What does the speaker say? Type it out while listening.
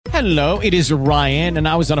Hello, it is Ryan, and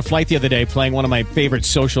I was on a flight the other day playing one of my favorite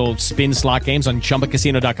social spin slot games on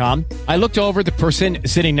ChumbaCasino.com. I looked over at the person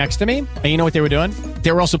sitting next to me, and you know what they were doing?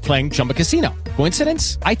 They were also playing Chumba Casino.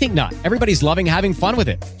 Coincidence? I think not. Everybody's loving having fun with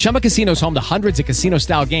it. Chumba Casino is home to hundreds of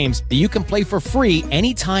casino-style games that you can play for free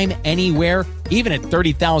anytime, anywhere, even at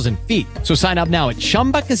 30,000 feet. So sign up now at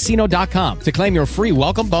ChumbaCasino.com to claim your free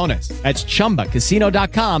welcome bonus. That's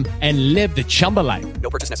ChumbaCasino.com and live the Chumba life. No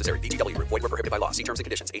purchase necessary. VGW. Void where prohibited by law. See terms and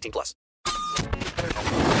conditions. 18 plus.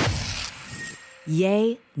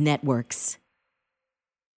 Yay Networks.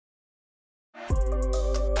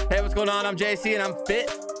 Hey, what's going on? I'm JC and I'm fit.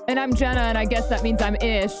 And I'm Jenna, and I guess that means I'm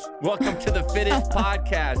ish. Welcome to the Fittest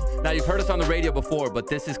Podcast. Now, you've heard us on the radio before, but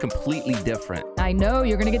this is completely different. I know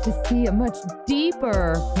you're going to get to see a much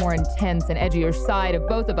deeper, more intense, and edgier side of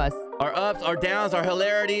both of us. Our ups, our downs, our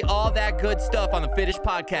hilarity, all that good stuff on the Fittest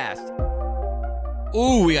Podcast.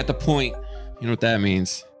 Ooh, we got the point. You know what that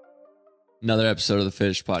means? Another episode of the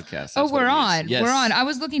Fittest Podcast. Oh, we're on. Yes. We're on. I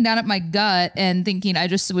was looking down at my gut and thinking I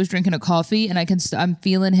just was drinking a coffee and I'm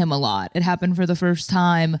feeling him a lot. It happened for the first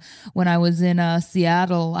time when I was in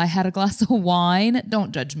Seattle. I had a glass of wine.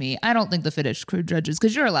 Don't judge me. I don't think the Fittest crew judges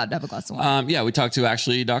because you're allowed to have a glass of wine. Yeah, we talked to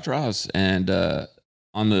actually Dr. Oz and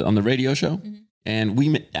on the radio show, and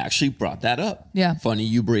we actually brought that up. Yeah. Funny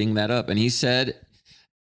you bring that up. And he said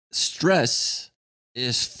stress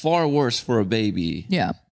is far worse for a baby.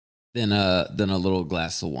 Yeah. Than a little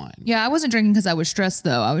glass of wine. Yeah, I wasn't drinking because I was stressed,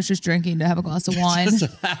 though. I was just drinking to have a glass of wine.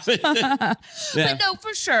 Yeah. But no,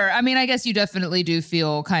 for sure. I mean, I guess you definitely do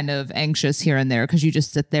feel kind of anxious here and there because you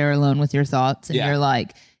just sit there alone with your thoughts and you're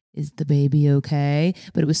like, is the baby okay?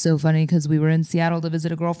 But it was so funny because we were in Seattle to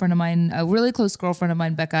visit a girlfriend of mine, a really close girlfriend of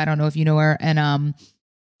mine, Becca. I don't know if you know her. And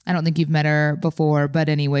I don't think you've met her before. But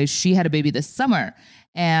anyway, she had a baby this summer.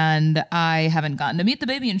 And I haven't gotten to meet the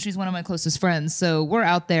baby, and she's one of my closest friends. So we're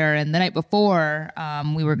out there, and the night before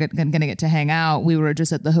we were going to get to hang out, we were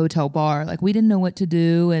just at the hotel bar. Like, we didn't know what to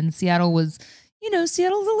do, and Seattle was,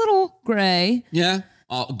 Seattle's a little gray. Yeah,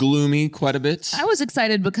 gloomy quite a bit. I was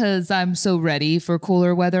excited because I'm so ready for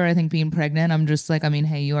cooler weather. I think being pregnant, I'm just like,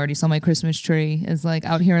 hey, you already saw my Christmas tree is like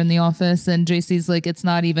out here in the office, and JC's like, it's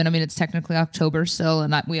not even, it's technically October still,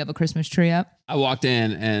 and we have a Christmas tree up. I walked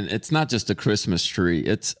in and it's not just a Christmas tree.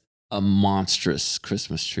 It's a monstrous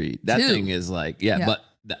Christmas tree. That thing is like, but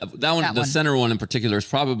that one, the center one in particular is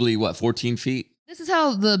probably 14 feet. This is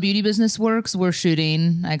how the beauty business works. We're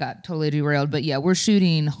shooting, I got totally derailed, but we're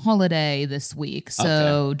shooting holiday this week.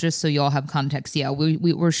 So just so you all have context,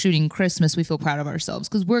 we're shooting Christmas. We feel proud of ourselves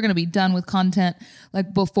because we're going to be done with content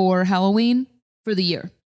like before Halloween for the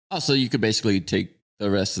year. Oh, so you could basically take the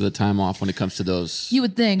rest of the time off when it comes to those. You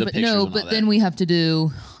would think, but no, but then we have to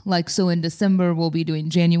do so in December, we'll be doing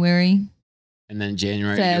January. And then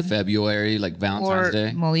January to February, like Valentine's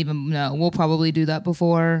Day. Well, we'll probably do that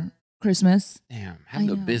before Christmas. Damn, having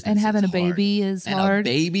a business and having a hard. baby is and hard. A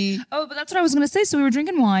baby. Oh, but that's what I was going to say. So we were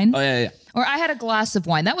drinking wine. Oh yeah. Or I had a glass of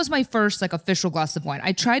wine. That was my first official glass of wine.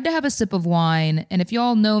 I tried to have a sip of wine, and if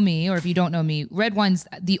y'all know me, or if you don't know me, red wine's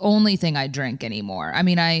the only thing I drink anymore.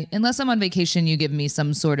 Unless I'm on vacation, you give me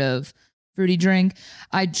some sort of fruity drink.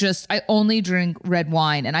 I only drink red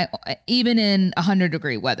wine, and I even in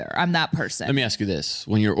 100-degree weather, I'm that person. Let me ask you this: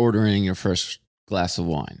 when you're ordering your first glass of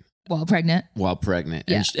wine. While pregnant.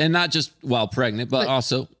 Yeah. And not just while pregnant, but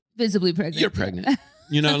also visibly pregnant. You're pregnant.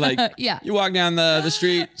 You walk down the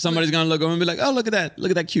street, somebody's going to look over and be like, oh, look at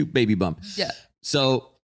that cute baby bump. Yeah.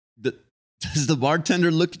 So does the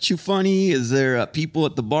bartender look at you funny? Is there people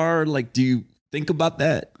at the bar? Do you think about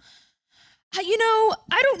that?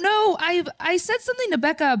 I don't know. I said something to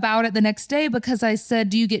Becca about it the next day because I said,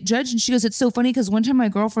 do you get judged? And she goes, it's so funny because one time my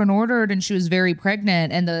girlfriend ordered and she was very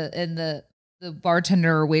pregnant, and the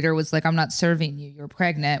bartender or waiter was like, I'm not serving you, you're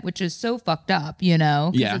pregnant, which is so fucked up,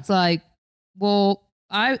 Yeah. It's like, well,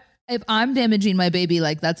 if I'm damaging my baby,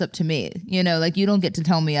 that's up to me, you don't get to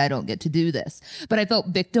tell me I don't get to do this. But I felt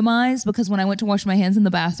victimized because when I went to wash my hands in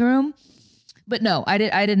the bathroom, but no, I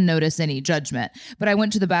didn't notice any judgment. But I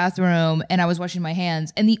went to the bathroom and I was washing my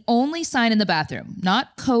hands, and the only sign in the bathroom,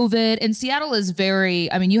 not COVID, and Seattle is very,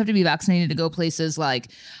 you have to be vaccinated to go places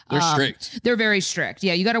they're strict. They're very strict.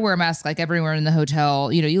 Yeah, you got to wear a mask everywhere in the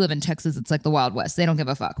hotel. You live in Texas, it's like the Wild West. They don't give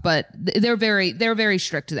a fuck. But they're very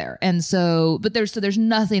strict there. And so, there's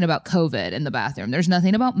nothing about COVID in the bathroom. There's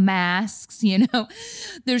nothing about masks,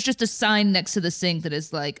 There's just a sign next to the sink that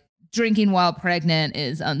is drinking while pregnant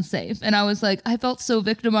is unsafe. And I was like, I felt so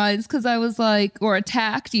victimized because I was or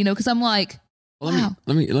attacked, because I'm like, wow.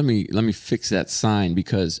 Let me fix that sign,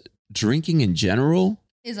 because drinking in general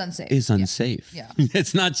is unsafe. Is unsafe. Yeah.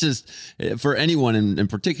 It's not just for anyone in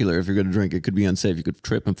particular. If you're going to drink, it could be unsafe. You could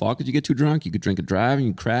trip and fall because you get too drunk. You could drink and drive and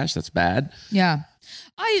you crash. That's bad. Yeah.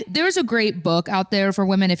 There's a great book out there for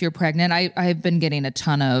women if you're pregnant. I've been getting a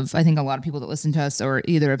ton of, I think a lot of people that listen to us or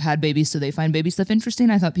either have had babies, so they find baby stuff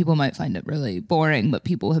interesting. I thought people might find it really boring, but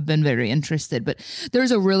people have been very interested. But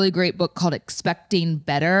there's a really great book called Expecting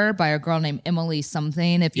Better by a girl named Emily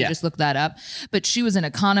something, if you just look that up. But she was an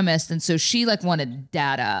economist, and so she like wanted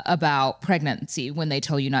data about pregnancy when they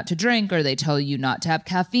tell you not to drink or they tell you not to have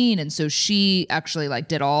caffeine. And so she actually like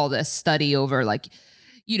did all this study over like,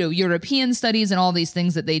 you know, European studies and all these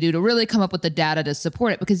things that they do to really come up with the data to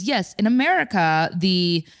support it. Because yes, in America,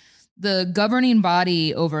 the governing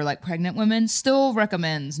body over like pregnant women still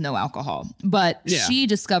recommends no alcohol. But she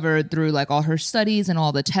discovered through like all her studies and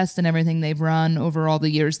all the tests and everything they've run over all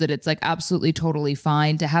the years that it's like absolutely totally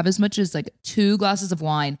fine to have as much as like 2 glasses of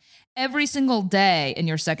wine every single day in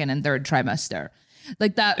your second and third trimester.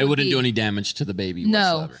 Like that, it wouldn't do any damage to the baby.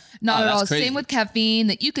 No, whatsoever. not at all. Crazy. Same with caffeine.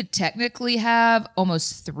 That you could technically have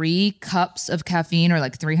almost 3 cups of caffeine or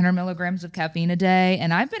like 300 milligrams of caffeine a day.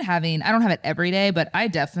 And I've been having, I don't have it every day, but I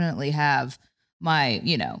definitely have my,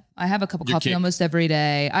 you know, I have a cup of coffee almost every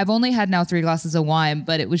day. I've only had now 3 glasses of wine,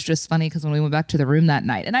 but it was just funny because when we went back to the room that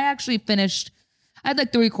night, and I actually finished, I had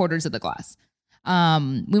like 3/4 of the glass.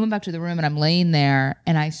 We went back to the room and I'm laying there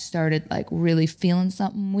and I started like really feeling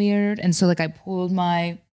something weird. And so like I pulled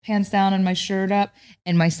my pants down and my shirt up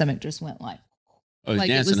and my stomach just went like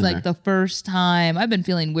it was like the first time. I've been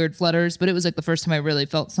feeling weird flutters, but it was like the first time I really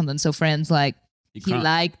felt something. So friends, like he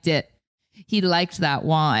liked it. He liked that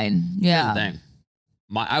wine. Yeah.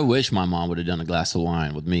 I wish my mom would have done a glass of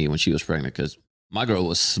wine with me when she was pregnant because my girl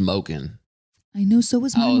was smoking. I know. So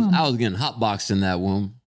was my mom. I was getting hotboxed in that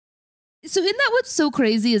womb. So isn't that what's so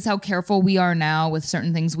crazy is how careful we are now with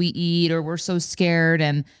certain things we eat, or we're so scared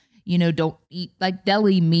and, you know, don't eat like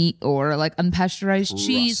deli meat or like unpasteurized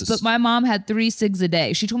cheese. But my mom had 3 cigs a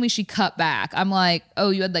day. She told me she cut back. I'm like,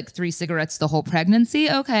 oh, you had like 3 cigarettes the whole pregnancy?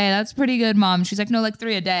 Okay, that's pretty good, Mom. She's like, no, like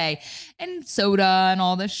 3 a day and soda and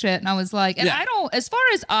all this shit. And I was like, and I don't, as far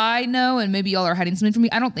as I know, and maybe y'all are hiding something from me,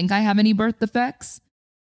 I don't think I have any birth defects.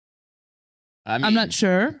 I mean, I'm not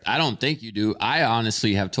sure. I don't think you do. I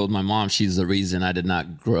honestly have told my mom she's the reason I did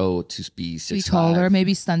not grow to be 6'5". We told her,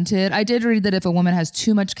 maybe stunted. I did read that if a woman has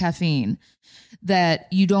too much caffeine, that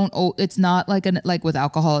you don't, it's not like like with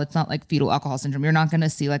alcohol, it's not like fetal alcohol syndrome. You're not going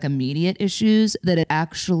to see like immediate issues, that it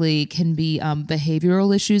actually can be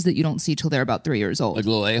behavioral issues that you don't see till they're about 3 years old. Like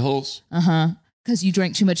little a-holes? Because you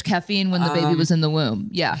drank too much caffeine when the baby was in the womb.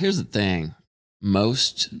 Yeah. Here's the thing.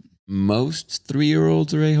 Most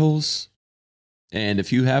 3-year-olds are a-holes. And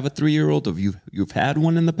if you have a 3-year-old, if you've had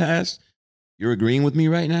one in the past, you're agreeing with me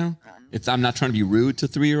right now. I'm not trying to be rude to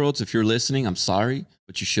 3-year-olds. If you're listening, I'm sorry,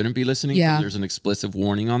 but you shouldn't be listening. Yeah. There's an explicit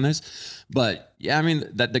warning on this. But yeah, I mean,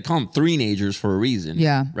 that they call them 3-nagers for a reason.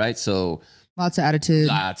 Yeah. Right. So lots of attitude.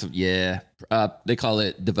 They call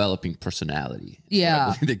it developing personality.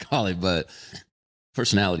 Yeah. They call it, but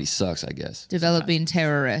personality sucks, I guess. Developing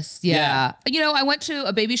terrorists. Yeah. You know, I went to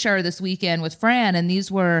a baby shower this weekend with Fran, and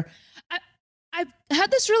these were, I've had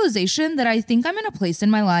this realization that I think I'm in a place in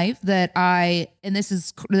my life that and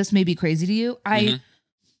this may be crazy to you. I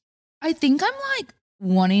think I'm like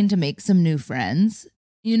wanting to make some new friends,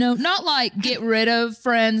 you know, not like get rid of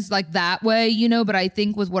friends like that way, you know, but I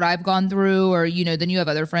think with what I've gone through, or, you know, then you have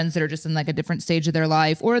other friends that are just in like a different stage of their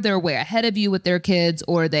life, or they're way ahead of you with their kids,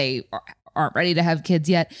 or they aren't ready to have kids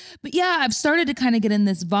yet. But yeah, I've started to kind of get in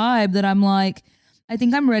this vibe that I'm like, I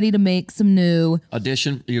think I'm ready to make some new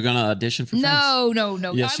audition. You're gonna audition for friends? No.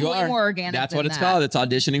 Yes, I'm you are. More organic. That's what it's called. It's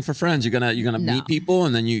auditioning for friends. You're gonna meet people,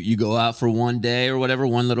 and then you go out for one day or whatever.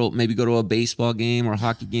 Maybe go to a baseball game or a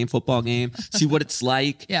hockey game, football game. See what it's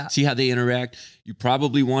like. Yeah. See how they interact. You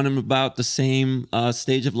probably want them about the same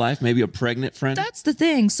stage of life. Maybe a pregnant friend. That's the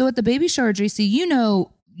thing. So at the baby shower, JC, you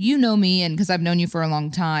know me, and because I've known you for a long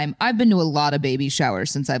time, I've been to a lot of baby showers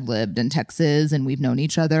since I've lived in Texas, and we've known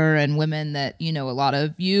each other, and women that, you know, a lot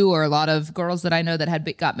of you, or a lot of girls that I know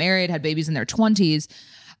that got married, had babies in their 20s.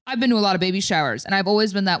 I've been to a lot of baby showers, and I've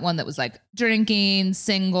always been that one that was like drinking,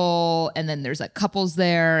 single, and then there's like couples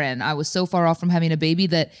there, and I was so far off from having a baby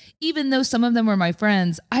that even though some of them were my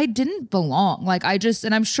friends, I didn't belong. Like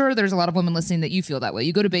and I'm sure there's a lot of women listening that you feel that way.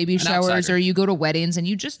 You go to baby showers or you go to weddings and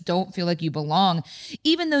you just don't feel like you belong.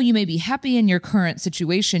 Even though you may be happy in your current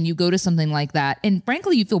situation, you go to something like that, and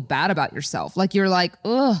frankly, you feel bad about yourself. Like you're like,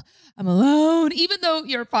 ugh, I'm alone, even though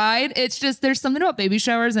you're fine. It's just, there's something about baby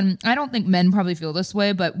showers, and I don't think men probably feel this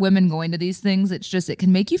way, but women going to these things, it's just, it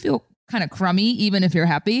can make you feel kind of crummy, even if you're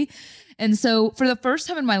happy. And so for the first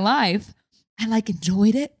time in my life, I like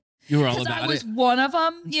enjoyed it. You were all 'Cause about I was it. one of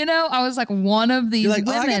them, you know. I was like one of these You're like,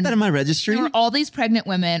 women. oh, I got that in my registry. There were all these pregnant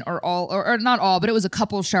women, or not all, but it was a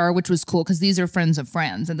couple shower, which was cool because these are friends of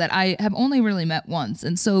friends, and that I have only really met once.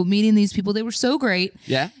 And so meeting these people, they were so great.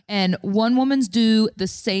 Yeah. And one woman's due the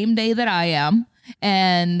same day that I am.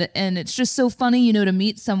 And it's just so funny, you know, to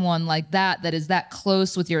meet someone like that is that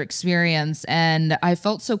close with your experience. And I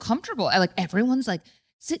felt so comfortable. Everyone's like,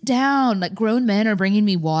 sit down. Like grown men are bringing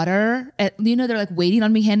me water. You know, they're like waiting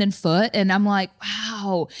on me hand and foot. And I'm like,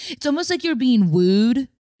 wow, it's almost like you're being wooed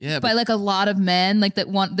Yeah. by like a lot of men like that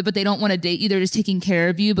but they don't want to date you. They're just taking care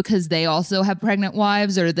of you because they also have pregnant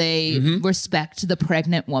wives or they respect the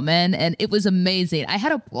pregnant woman. And it was amazing. I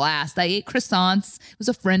had a blast. I ate croissants. It was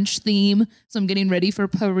a French theme. So I'm getting ready for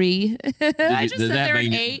Paris. I just sat there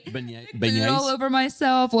and ate. Food all over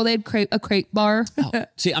myself. Well, they had a crepe bar.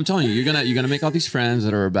 See, I'm telling you, you're gonna make all these friends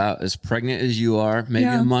that are about as pregnant as you are, maybe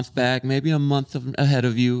Yeah. a month back, maybe a month ahead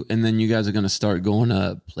of you, and then you guys are gonna start going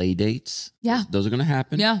to play dates. Yeah. Those are gonna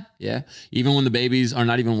happen. Yeah. Yeah. Even when the babies are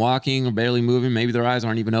not even walking or barely moving, maybe their eyes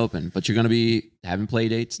aren't even open, but you're gonna be having play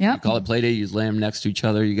dates. Yep. You call it play date. You just lay them next to each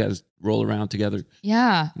other. You guys roll around together.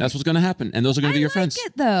 Yeah. That's what's gonna happen, and those are gonna be your friends. I like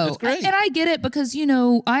it though. That's great. And I get it because, you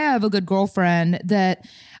know, I have a good girlfriend that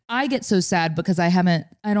I get so sad because I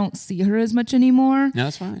don't see her as much anymore. No,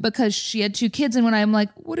 that's fine. Because she had 2 kids. And when I'm like,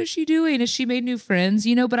 what is she doing? Has she made new friends?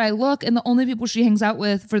 You know, but I look and the only people she hangs out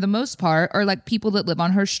with for the most part are like people that live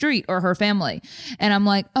on her street or her family. And I'm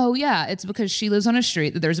like, oh yeah, it's because she lives on a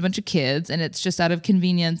street that there's a bunch of kids and it's just out of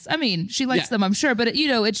convenience. I mean, she likes them, I'm sure, but you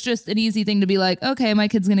know, it's just an easy thing to be like, okay, my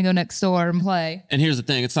kid's going to go next door and play. And here's the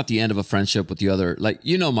thing: it's not the end of a friendship with the other. Like,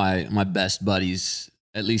 you know, my best buddies,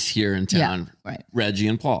 at least here in town, right. Reggie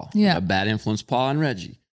and Paul. Yeah. A bad influence, Paul and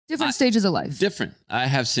Reggie. Different stages of life. Different. I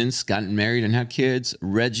have since gotten married and had kids.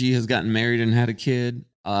 Reggie has gotten married and had a kid.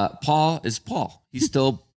 Paul is Paul. He's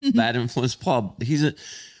still bad influence Paul.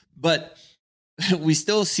 But we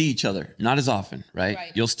still see each other, not as often, right?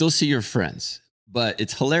 You'll still see your friends. But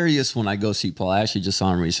it's hilarious when I go see Paul. I actually just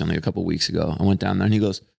saw him recently, a couple of weeks ago. I went down there and he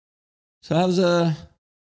goes, so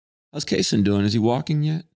how's Kason doing? Is he walking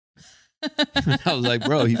yet? I was like,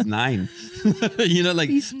 bro, he's 9. You know,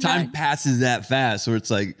 like time passes that fast where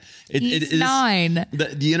it's like, He's 9.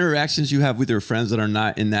 The interactions you have with your friends that are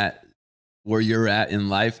not in that where you're at in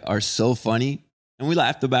life are so funny. And we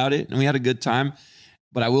laughed about it and we had a good time.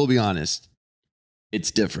 But I will be honest,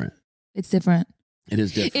 it's different. It's different. It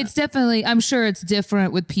is different. It's definitely, I'm sure it's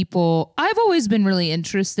different with people. I've always been really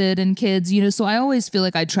interested in kids, you know, so I always feel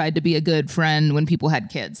like I tried to be a good friend when people had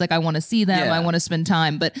kids. Like I want to see them, Yeah. I want to spend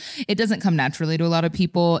time, but it doesn't come naturally to a lot of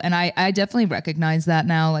people. And I definitely recognize that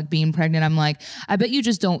now, like being pregnant, I'm like, I bet you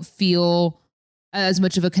just don't feel as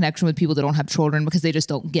much of a connection with people that don't have children because they just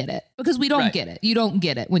don't get it. Because we don't Right. get it. You don't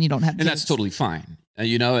get it when you don't have kids. And that's totally fine.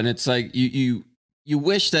 You know, and it's like you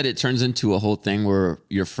wish that it turns into a whole thing where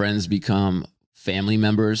your friends become family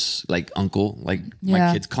members, like uncle, like my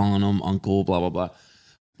Yeah. kids calling him uncle, blah, blah, blah.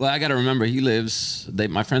 But I got to remember,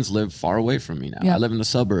 my friends live far away from me now. Yeah. I live in the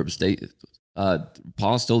suburbs.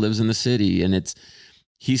 Paul still lives in the city and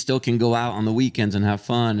he still can go out on the weekends and have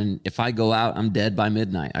fun. And if I go out, I'm dead by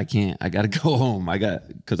midnight. I can't, I got to go home.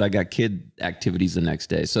 Cause I got kid activities the next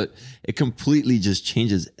day. So it completely just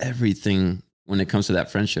changes everything when it comes to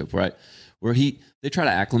that friendship, right? Where they try to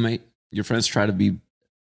acclimate, your friends try to be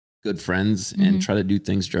good friends and try to do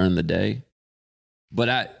things during the day.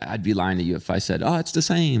 But I'd be lying to you if I said, oh, it's the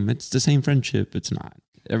same friendship. It's not.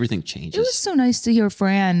 Everything changes. It was so nice to hear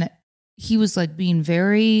Fran. He was like being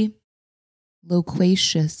very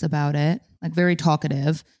loquacious about it, like very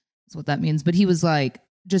talkative. That's what that means. But he was like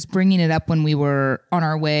just bringing it up when we were on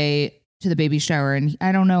our way to the baby shower. And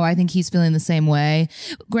I don't know, I think he's feeling the same way.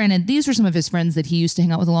 Granted, these were some of his friends that he used to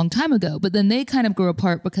hang out with a long time ago, but then they kind of grew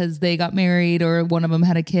apart because they got married or one of them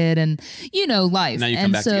had a kid and, you know, life. Now you come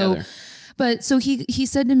and back so, together. but so he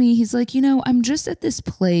said to me, he's like, you know, I'm just at this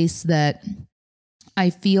place that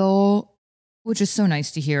I feel, which is so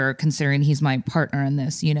nice to hear considering he's my partner in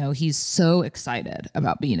this, you know, he's so excited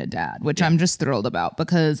about being a dad, which I'm just thrilled about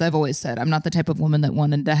because I've always said I'm not the type of woman that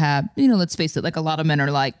wanted to have, you know, let's face it, like a lot of men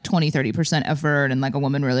are like 20-30% effort and like a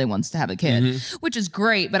woman really wants to have a kid, which is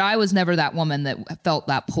great. But I was never that woman that felt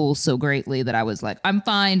that pull so greatly that I was like, I'm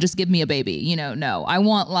fine, just give me a baby. You know, no, I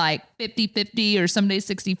want like 50-50 or some days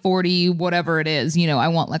 60-40, whatever it is, you know, I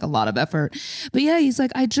want like a lot of effort. But yeah, he's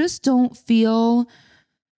like, I just don't feel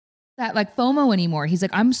that like FOMO anymore. He's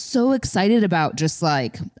like, I'm so excited about just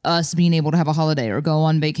like us being able to have a holiday or go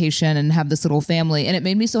on vacation and have this little family. And it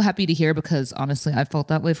made me so happy to hear because honestly, I felt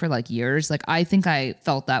that way for like years. Like I think I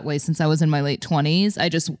felt that way since I was in my late 20s. I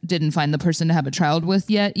just didn't find the person to have a child with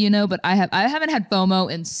yet, you know, but I haven't had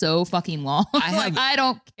FOMO in so fucking long. I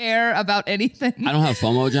don't care about anything. I don't have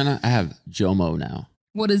FOMO, Jenna. I have JOMO now.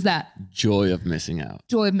 What is that? Joy of missing out.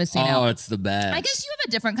 Joy of missing out. Oh, it's the best. I guess you have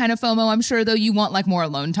a different kind of FOMO, I'm sure, though. You want like more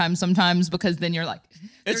alone time sometimes because then you're like,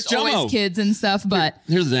 It's there's JOMO. always kids and stuff. But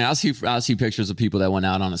Here's the thing. I'll see pictures of people that went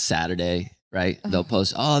out on a Saturday, right? They'll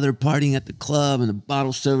post, oh, they're partying at the club and the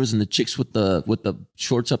bottle service and the chicks with the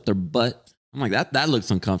shorts up their butt. I'm like, that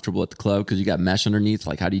looks uncomfortable at the club because you got mesh underneath.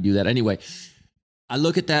 Like, how do you do that? Anyway, I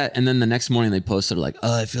look at that, and then the next morning they posted like,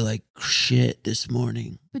 "Oh, I feel like shit this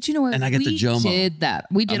morning." But you know what? And I get the JOMO. We did that.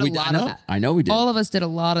 We did a lot of that. I know we did. All of us did a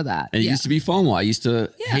lot of that. And it used to be FOMO. I used to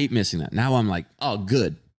Yeah. hate missing that. Now I'm like, oh,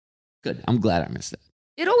 good. I'm glad I missed that.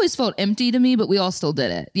 It always felt empty to me, but we all still did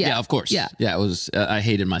it. Yeah, Of course. Yeah. It was. I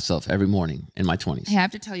hated myself every morning in my 20s. I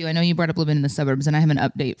have to tell you, I know you brought up living in the suburbs, and I have an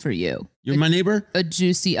update for you. You're my neighbor? A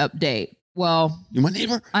juicy update. Well, You're my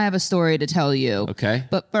neighbor? I have a story to tell you. Okay.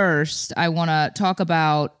 But first, I want to talk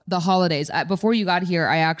about the holidays. Before you got here,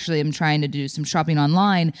 I actually am trying to do some shopping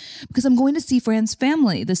online because I'm going to see Fran's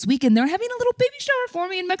family this weekend. They're having a little baby shower for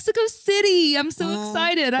me in Mexico City. I'm so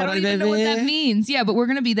excited. I don't even know what that means. Yeah, but we're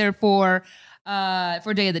going to be there for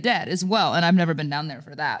Day of the Dead as well, and I've never been down there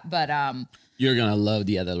for that. But You're gonna love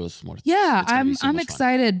Dia de los Muertos. yeah, It's gonna be so I'm much fun.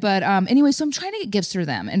 excited. But anyway, so I'm trying to get gifts for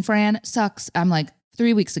them, and Fran sucks. I'm like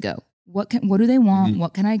 3 weeks ago. What do they want?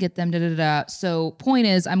 What can I get them? Da, da, da, da. So point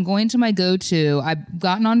is, I'm going to my go-to. I've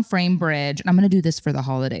gotten on Framebridge, and I'm going to do this for the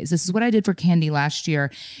holidays. This is what I did for Candy last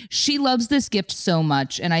year. She loves this gift so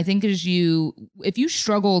much. And I think if you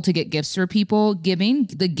struggle to get gifts for people, giving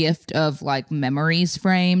the gift of like memories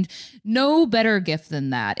framed, no better gift than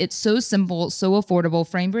that. It's so simple, so affordable.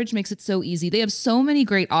 Framebridge makes it so easy. They have so many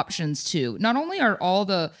great options too. Not only are all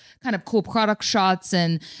the kind of cool product shots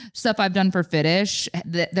and stuff I've done for Fitish,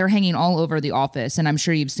 they're hanging all over the office. And I'm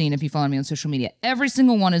sure you've seen if you follow me on social media, every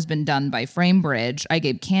single one has been done by Framebridge. I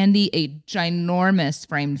gave Candy a ginormous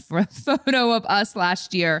framed photo of us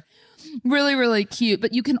last year. Really, really cute.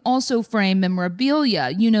 But you can also frame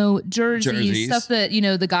memorabilia, jerseys, stuff that,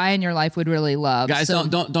 the guy in your life would really love. Guys, So-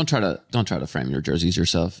 don't try to frame your jerseys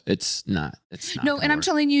yourself. It's not. No, and I'm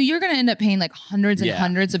telling you, you're going to end up paying like hundreds and Yeah.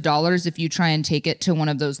 hundreds of dollars if you try and take it to one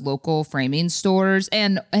of those local framing stores.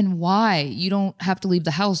 And why? You don't have to leave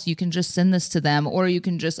the house. You can just send this to them, or you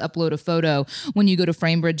can just upload a photo when you go to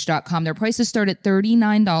framebridge.com. Their prices start at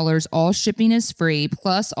 $39. All shipping is free.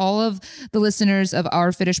 Plus, all of the listeners of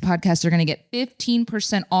our Fitish podcast are going to get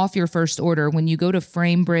 15% off your first order when you go to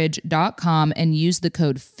framebridge.com and use the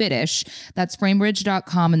code FITISH. That's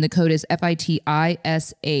framebridge.com, and the code is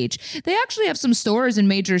FITISH. They actually have some stores in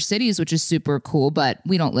major cities, which is super cool, but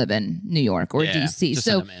we don't live in New York or DC. just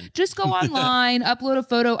So send 'em in. just go online, upload a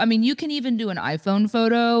photo. I mean, you can even do an iPhone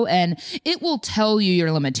photo, and it will tell you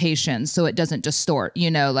your limitations so it doesn't distort.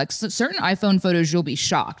 Like certain iPhone photos, you'll be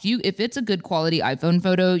shocked. If it's a good quality iPhone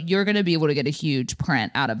photo, you're going to be able to get a huge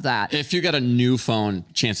print out of that. If you got a new phone,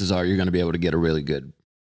 chances are you're going to be able to get a really good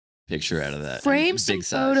picture out of that. Frame And some big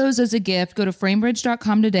size. photos as a gift. Go to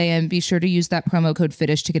framebridge.com today and be sure to use that promo code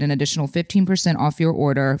FITISH to get an additional 15% off your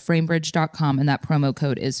order. Framebridge.com, and that promo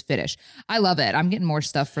code is FITISH. I love it. I'm getting more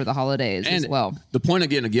stuff for the holidays as well. The point of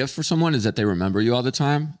getting a gift for someone is that they remember you all the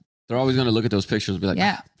time. They're always going to look at those pictures and be like,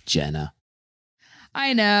 Yeah. Jenna.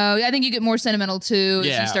 I know. I think you get more sentimental too as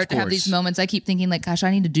Yeah, you start of to have these course. moments. I keep thinking like, gosh,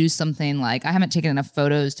 I need to do something. Like I haven't taken enough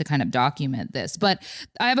photos to kind of document this, but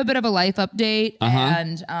I have a bit of a life update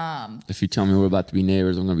and If you tell me we're about to be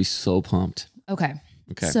neighbors, I'm going to be so pumped. okay.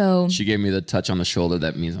 Okay. So she gave me the touch on the shoulder.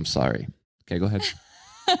 That means I'm sorry. Okay, go ahead.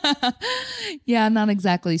 yeah, not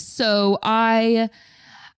exactly. So I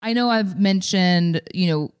know I've mentioned,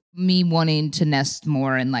 me wanting to nest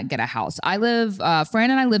more and like get a house.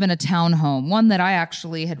 Fran and I live in a townhome, one that I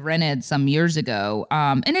actually had rented some years ago.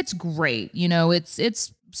 And it's great.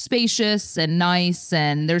 It's spacious and nice,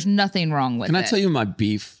 and there's nothing wrong with it. Can I tell you my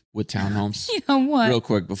beef with townhomes? You know what? Real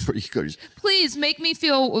quick before you go. Please make me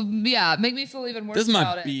feel even worse This is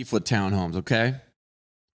about my it. beef with townhomes, okay?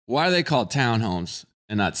 Why are they called townhomes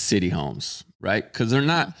and not city homes, right? Because they're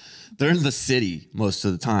in the city most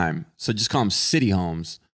of the time. So just call them city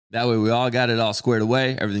homes. That way we all got it all squared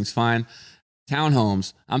away. Everything's fine.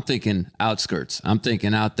 Townhomes, I'm thinking outskirts. I'm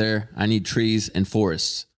thinking out there. I need trees and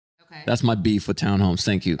forests. Okay. That's my beef with townhomes.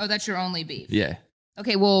 Thank you. Oh, that's your only beef. Yeah.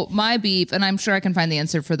 Okay, well, my beef, and I'm sure I can find the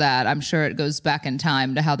answer for that. I'm sure it goes back in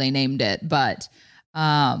time to how they named it, but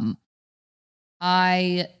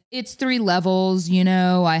I It's 3 levels, you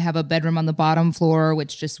know. I have a bedroom on the bottom floor,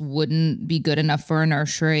 which just wouldn't be good enough for a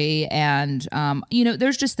nursery. And, you know,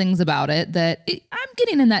 there's just things about it that I'm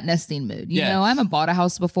getting in that nesting mood. You know, I haven't bought a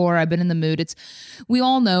house before. I've been in the mood. We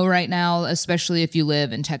all know right now, especially if you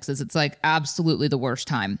live in Texas, it's like absolutely the worst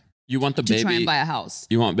time. You want the to baby, try and buy a house.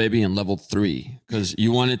 You want baby in level 3 because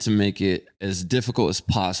you want it to make it as difficult as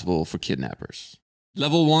possible for kidnappers.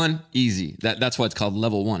 Level 1, easy. That's why it's called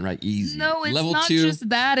level 1, right? Easy. No, it's level not 2, just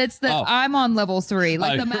that. It's that I'm on level 3.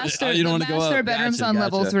 Like the master, you don't the wanna go master up. bedroom's Gotcha, on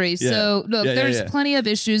level 3. Yeah. So look, there's plenty of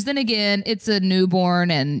issues. Then again, it's a newborn,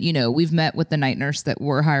 and you know we've met with the night nurse that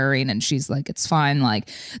we're hiring, and she's like, it's fine. Like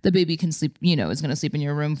the baby can sleep. You know, is going to sleep in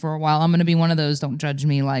your room for a while. I'm going to be one of those. Don't judge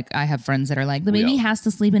me. Like I have friends that are like, the baby has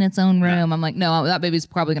to sleep in its own room. I'm like, no, that baby's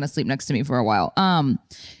probably going to sleep next to me for a while.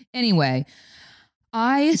 Anyway.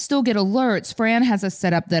 I still get alerts. Fran has a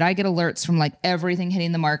setup that I get alerts from like everything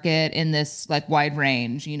hitting the market in this like wide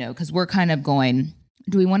range, you know, because we're kind of going,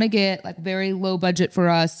 do we want to get like very low budget for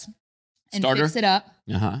us and starter? Fix it up?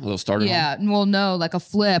 A little starter. Yeah. Well, no, like a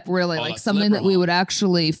flip, really, like something that we would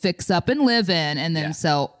actually fix up and live in and then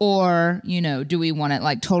sell. Or, you know, do we want it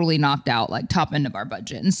like totally knocked out, like top end of our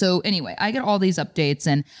budget? And so anyway, I get all these updates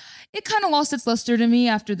and it kind of lost its luster to me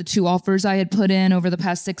after the 2 offers I had put in over the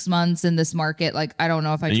past 6 months in this market. Like, I don't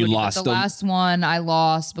know if I told you, but the last one I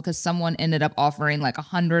lost because someone ended up offering like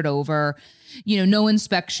 100 over, you know, no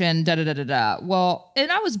inspection, Well,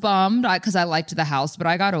 and I was bummed because I liked the house, but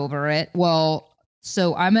I got over it. Well,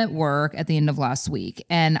 so I'm at work at the end of last week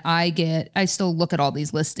and I still look at all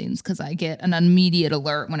these listings because I get an immediate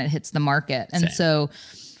alert when it hits the market. And so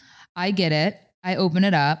I get it. I open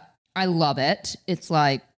it up. I love it. It's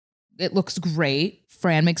like, it looks great.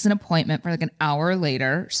 Fran makes an appointment for like an hour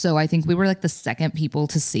later. So I think we were like the second people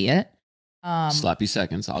to see it. Sloppy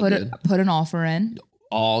seconds. All good. Put an offer in.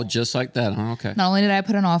 All just like that. Huh? Okay. Not only did I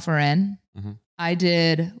put an offer in, I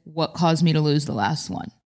did what caused me to lose the last one.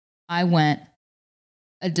 I went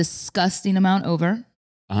a disgusting amount over.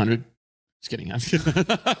 100? Just kidding.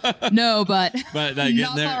 No, but like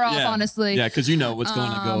not far off, honestly. Yeah, because you know what's going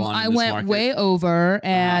to go on. I in this went market. way over,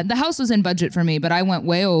 and the house was in budget for me, but I went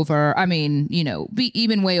way over. I mean, you know,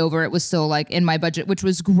 even way over, it was still like in my budget, which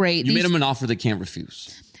was great. You made them an offer they can't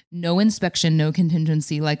refuse. No inspection, no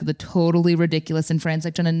contingency, like the totally ridiculous. And Fran's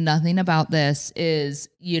like, Jenna, nothing about this is,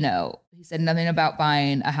 you know, he said nothing about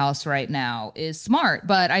buying a house right now is smart,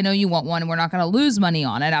 but I know you want one and we're not going to lose money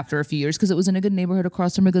on it after a few years because it was in a good neighborhood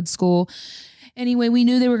across from a good school. Anyway, we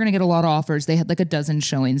knew they were going to get a lot of offers. They had like a dozen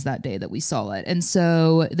showings that day that we saw it. And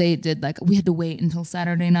so they did like, we had to wait until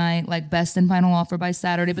Saturday night, like best and final offer by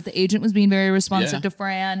Saturday. But the agent was being very responsive to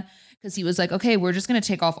Fran because he was like, okay, we're just going to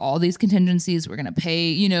take off all these contingencies. We're going to pay,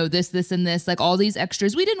 you know, this, and this, like all these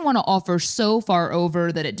extras. We didn't want to offer so far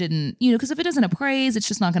over that it didn't, you know, because if it doesn't appraise, it's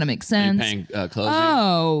just not going to make sense. Are you paying closing?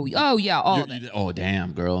 Oh yeah, all of it. Oh,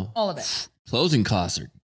 damn, girl. All of it. Closing costs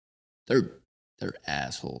they're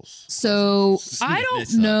assholes. So I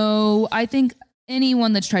don't know. I think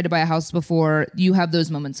anyone that's tried to buy a house before, you have those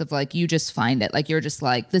moments of like, you just find it. Like, you're just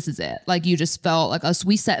like, this is it. Like, you just felt like us.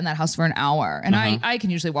 We sat in that house for an hour. And I can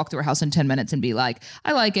usually walk through a house in 10 minutes and be like,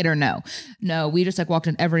 I like it or no. No, we just like walked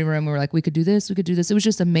in every room. We were like, we could do this. We could do this. It was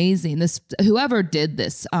just amazing. Whoever did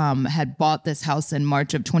this had bought this house in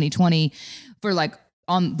March of 2020 for like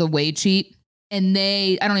on the way cheap. And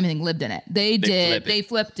I don't even think lived in it. They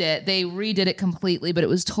flipped it. They redid it completely, but it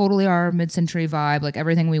was totally our mid-century vibe, like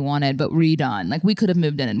everything we wanted, but redone. Like we could have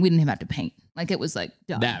moved in and we didn't even have to paint. Like it was like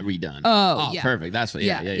done. That redone. Oh yeah. Perfect. That's what,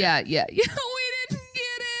 yeah. We didn't get it.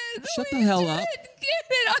 Shut the hell up.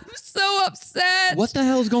 I'm so upset. What the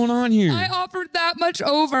hell is going on here? I offered that much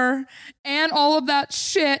over and all of that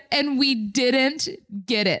shit and we didn't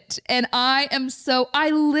get it. And I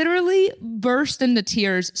literally burst into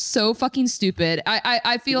tears. So fucking stupid.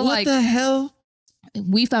 I feel like. What the hell?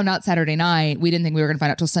 We found out Saturday night. We didn't think we were going to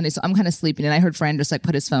find out till Sunday. So I'm kind of sleeping and I heard Fran just like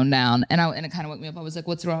put his phone down and it kind of woke me up. I was like,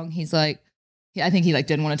 what's wrong? He's like, I think he like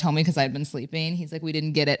didn't want to tell me because I had been sleeping. He's like, we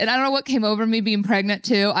didn't get it. And I don't know what came over me being pregnant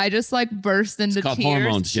too. I just like burst into tears.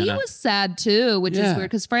 Hormones, he was sad too, which is weird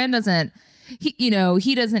because Fran doesn't,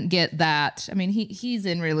 he doesn't get that. I mean, he's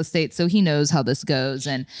in real estate, so he knows how this goes.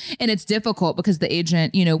 And it's difficult because the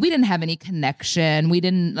agent, we didn't have any connection. We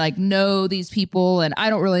didn't like know these people. And I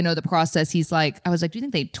don't really know the process. He's like, I was like, do you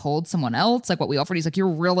think they told someone else like what we offered? He's like, you're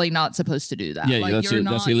really not supposed to do that. Yeah, like,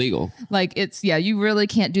 that's illegal. Like you really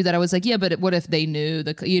can't do that. I was like, yeah, but what if they knew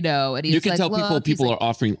and he's you can like, tell people are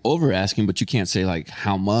offering over asking, but you can't say like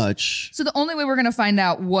how much. So the only way we're going to find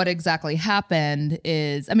out what exactly happened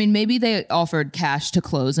is, I mean, maybe they offered cash to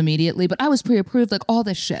close immediately, but I was pre-approved, like all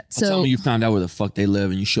this shit. So Tell me you found out where the fuck they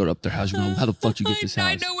live and you showed up their house. You know, how the fuck you get this house?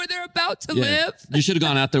 I know where they're about to Yeah. live. You should have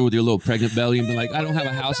gone out there with your little pregnant belly and been like, I don't have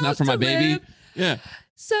a house now for my baby. live. Yeah.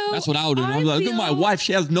 So That's what I would do. I'm like, look at my feel- wife.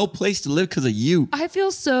 She has no place to live because of you. I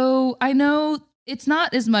feel so, I know it's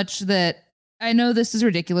not as much that, I know this is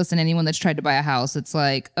ridiculous, and anyone that's tried to buy a house, it's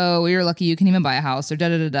like, oh, you're lucky you can even buy a house, or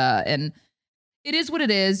da-da-da-da. And it is what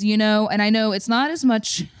it is, you know? And I know it's not as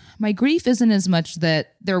much, my grief isn't as much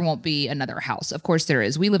that there won't be another house. Of course there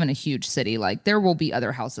is. We live in a huge city. Like, there will be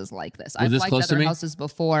other houses like this. I've this liked close to other me? houses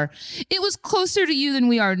before. It was closer to you than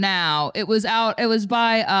we are now. It was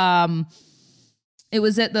by, it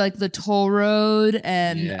was at the toll road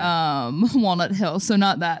and Walnut Hill. So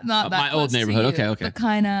not that my close old to neighborhood. you, Okay. but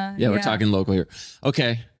kinda. Yeah, we're talking local here.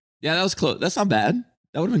 Okay. Yeah, that was close. That's not bad.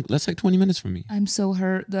 That's like 20 minutes from me. I'm so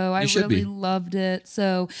hurt though. I should really be. loved it.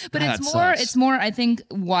 So, but That it's more, sucks. it's more, I think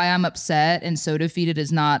why I'm upset and so defeated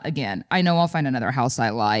is not, again, I know I'll find another house I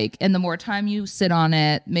like. And the more time you sit on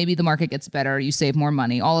it, maybe the market gets better, you save more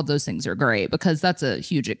money. All of those things are great because that's a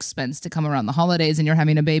huge expense to come around the holidays and you're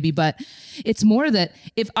having a baby. But it's more that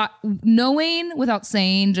knowing without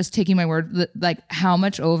saying, just taking my word, that, like how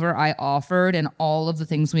much over I offered and all of the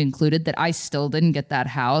things we included that I still didn't get that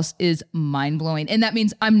house is mind blowing. And that means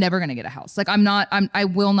I'm never going to get a house. Like I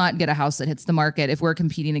will not get a house that hits the market if we're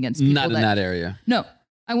competing against people. Not in that area. No,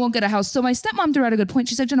 I won't get a house. So my stepmom threw out a good point.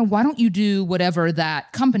 She said, Jenna, why don't you do whatever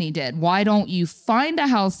that company did? Why don't you find a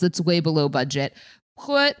house that's way below budget,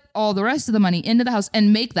 put all the rest of the money into the house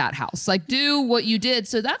and make that house? Like, do what you did.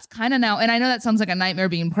 So that's kind of now, and I know that sounds like a nightmare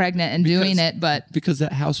being pregnant and doing it, but Because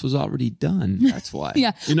that house was already done. That's why.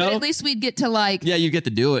 yeah, You know? but at least we'd get to like Yeah, you get to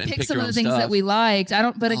do it and pick pick some your of own the things stuff. that we liked.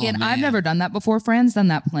 But again, I've man. never done that before. Fran's done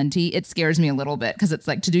that plenty. It scares me a little bit because it's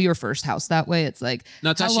like to do your first house that way. It's like,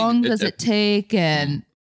 No, it's how actually- long does it take? And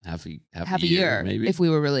half half a year, maybe. if we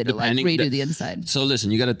were really to like Depending- redo the inside. So listen,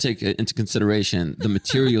 you got to take into consideration the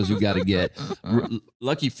materials you got to get.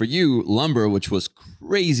 Lucky for you, lumber, which was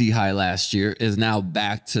crazy high last year, is now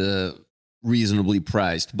back to reasonably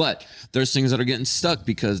priced. But there's things that are getting stuck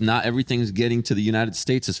because not everything's getting to the United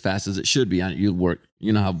States as fast as it should be.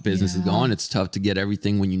 You know how business is going. It's tough to get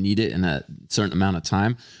everything when you need it in a certain amount of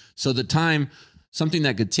time. So the time, something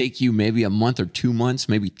that could take you maybe a month or 2 months,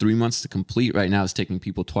 maybe 3 months to complete right now is taking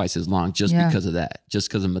people twice as long just because of that, just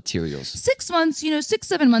because of materials. 6 months,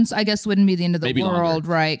 6-7 months, I guess wouldn't be the end of the Maybe world, longer.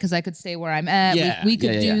 right? Because I could stay where I'm at. Yeah, we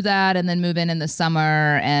could yeah. do that and then move in the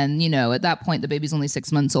summer. And, at that point, the baby's only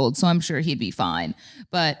 6 months old. So I'm sure he'd be fine.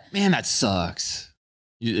 But Man, that sucks.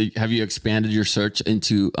 Have you expanded your search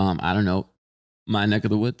into, I don't know, my neck of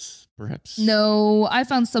the woods, perhaps? no, I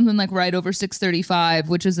found something like right over 635,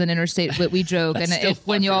 which is an interstate that we joke. And That's still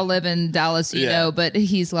when you fucking- all live in Dallas, you Yeah. know, but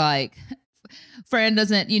he's like, Fran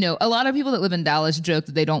doesn't, a lot of people that live in Dallas joke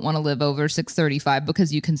that they don't want to live over 635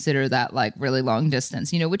 because you consider that like really long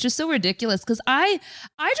distance, which is so ridiculous. Cause I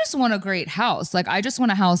just want a great house. Like I just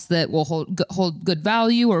want a house that will hold good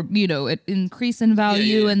value or, it increase in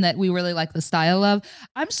value and that we really like the style of.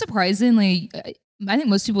 I'm surprisingly, I think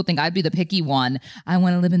most people think I'd be the picky one. I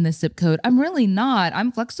want to live in this zip code. I'm really not.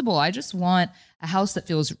 I'm flexible. I just want a house that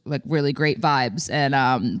feels like really great vibes.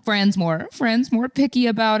 And Fran's more picky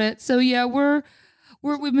about it. So yeah, we've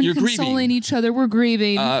been You're consoling grieving. each other. We're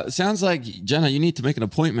grieving. Sounds like, Jenna, you need to make an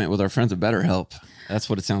appointment with our friends at BetterHelp. That's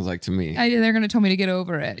what it sounds like to me. They're going to tell me to get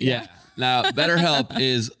over it. Yeah. Now, BetterHelp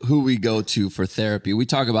is who we go to for therapy. We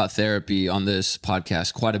talk about therapy on this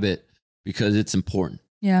podcast quite a bit because it's important.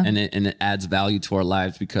 Yeah. And it adds value to our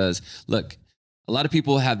lives because, look, a lot of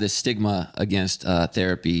people have this stigma against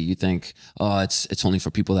therapy. You think, oh, it's only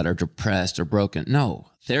for people that are depressed or broken. No,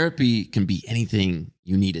 therapy can be anything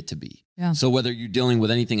you need it to be. Yeah. So whether you're dealing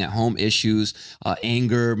with anything at home, issues,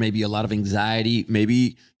 anger, maybe a lot of anxiety,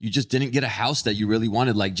 maybe you just didn't get a house that you really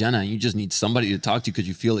wanted like Jenna, and you just need somebody to talk to because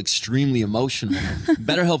you feel extremely emotional.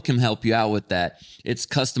 BetterHelp can help you out with that. It's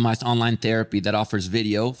customized online therapy that offers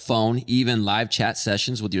video, phone, even live chat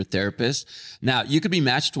sessions with your therapist. Now, you could be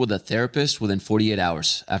matched with a therapist within 48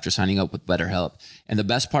 hours after signing up with BetterHelp. And the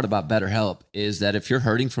best part about BetterHelp is that if you're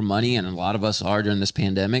hurting for money, and a lot of us are during this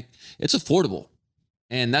pandemic, it's affordable.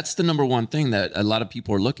 And that's the number one thing that a lot of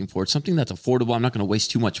people are looking for. It's something that's affordable. I'm not going to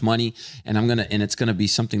waste too much money, and it's going to be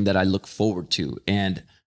something that I look forward to. And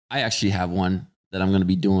I actually have one that I'm going to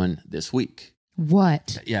be doing this week.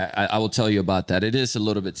 What? Yeah, I will tell you about that. It is a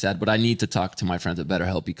little bit sad, but I need to talk to my friends at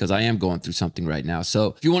BetterHelp because I am going through something right now.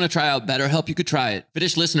 So if you want to try out BetterHelp, you could try it.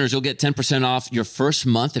 Fiddish listeners, you'll get 10% off your first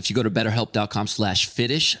month if you go to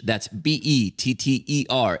betterhelp.com/Fiddish. That's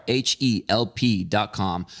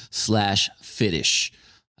BetterHelp.com/Fiddish.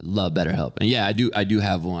 I love BetterHelp. And yeah, I do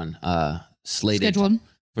have one slated Scheduled.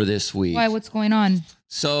 for this week. Why? What's going on?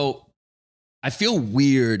 So I feel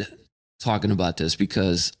weird talking about this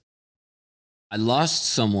because I lost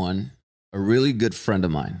someone, a really good friend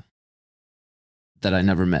of mine, that I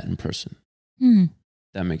never met in person.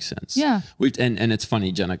 That makes sense. Yeah. And it's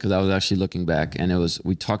funny, Jenna, because I was actually looking back and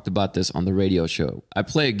we talked about this on the radio show. I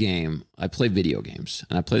play video games,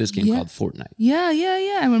 and I play this game called Fortnite. Yeah.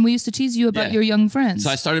 And when we used to tease you about your young friends.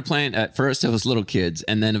 So I started playing, at first it was little kids,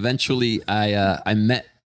 and then eventually I met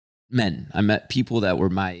men. I met people that were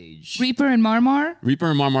my age. Reaper and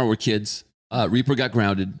Marmar were kids. Reaper got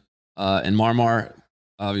grounded, and Marmar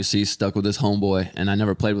obviously stuck with his homeboy, and I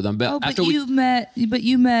never played with him. But you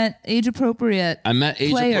met age appropriate. I met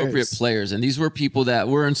age appropriate players, and these were people that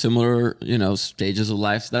were in similar, stages of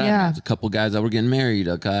life that I met. A couple guys that were getting married,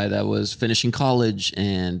 a guy that was finishing college,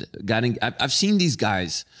 and I've seen these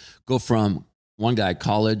guys go from one guy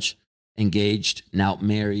college, engaged, now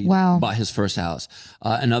married, bought his first house.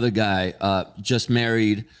 Another guy just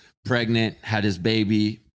married, pregnant, had his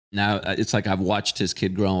baby. Now it's like I've watched his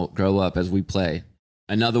kid grow up as we play.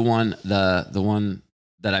 Another one, the one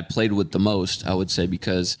that I played with the most, I would say,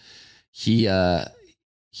 because he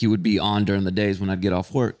would be on during the days when I'd get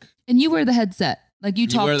off work. And you wear the headset, like you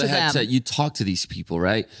talk to them. You wear the headset. You talk to these people,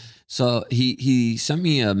 right? So he sent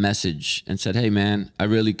me a message and said, "Hey man, I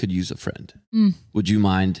really could use a friend. Would you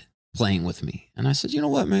mind playing with me?" And I said, "You know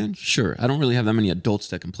what, man? Sure. I don't really have that many adults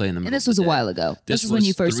that can play in the middle." And this was a while ago. This was when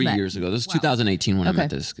you first met. 3 years ago. This was 2018 when I met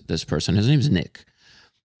this person. His name's Nick.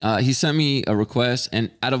 He sent me a request, and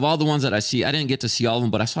out of all the ones that I see, I didn't get to see all of them,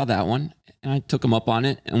 but I saw that one, and I took him up on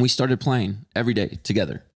it, and we started playing every day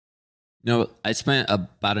together. I spent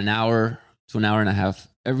about an hour to an hour and a half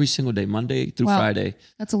every single day, Monday through Friday.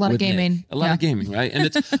 That's a lot of gaming. Nick. A lot of gaming, right?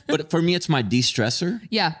 And but for me, it's my de-stressor.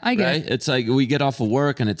 Yeah, I get it. It's like we get off of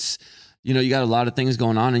work, and it's, you got a lot of things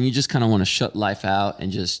going on, and you just kind of want to shut life out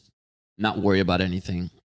and just not worry about anything.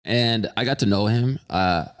 And I got to know him.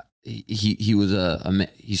 He was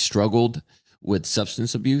he struggled with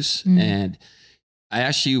substance abuse, and I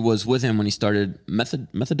actually was with him when he started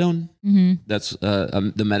methadone. That's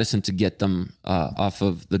the medicine to get them off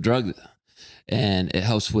of the drug, and it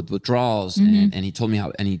helps with withdrawals. And he told me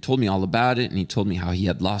all about it, and he told me how he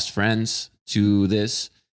had lost friends to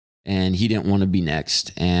this, and he didn't want to be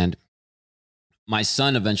next. And my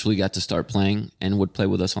son eventually got to start playing and would play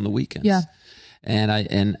with us on the weekends. Yeah, and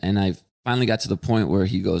I finally got to the point where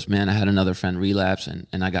he goes, "Man, I had another friend relapse,"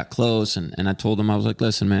 and I got close, and I told him, I was like,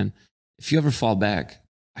 "Listen, man, if you ever fall back,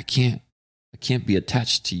 I can't be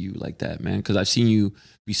attached to you like that, man, because I've seen you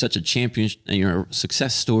be such a champion and you're a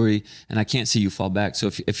success story, and I can't see you fall back.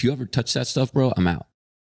 So if you ever touch that stuff, bro, I'm out."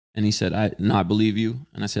 And he said, I believe you.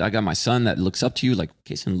 And I said, "I got my son that looks up to you. Like,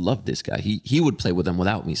 Kason loved this guy. He would play with him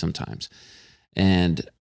without me sometimes." And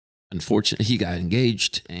unfortunately, he got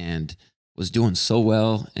engaged and was doing so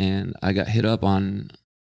well, and I got hit up on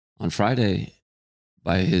Friday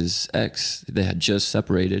by his ex. They had just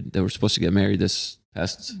separated. They were supposed to get married this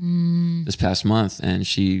past month, and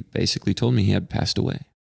she basically told me he had passed away.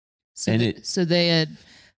 So they had,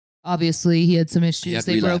 obviously he had some issues.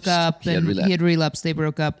 They broke up, and he had relapsed. They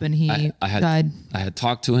broke up, and he died. I had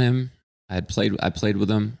talked to him. I played with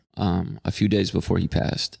him a few days before he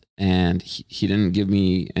passed, and he didn't give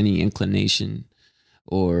me any inclination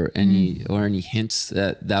or any hints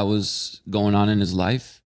that was going on in his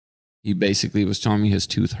life. He basically was telling me his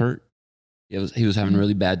tooth hurt. He was having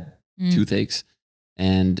really bad toothaches,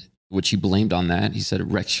 and which he blamed on that. He said it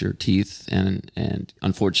wrecks your teeth, and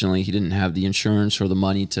unfortunately he didn't have the insurance or the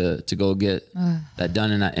money to go get that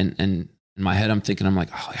done. And in my head I'm thinking, I'm like,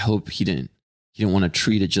 oh, I hope he didn't want to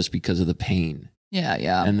treat it just because of the pain.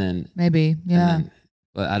 Yeah. And then maybe,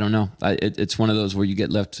 but I don't know. It's one of those where you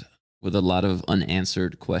get left with a lot of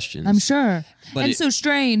unanswered questions. I'm sure. But so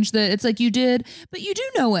strange that it's like you did, but you do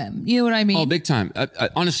know him. You know what I mean? Oh, big time.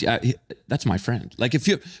 Honestly, that's my friend. Like, if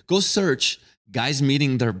you go search guys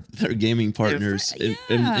meeting their gaming partners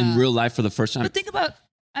in real life for the first time. But think about,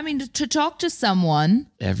 to talk to someone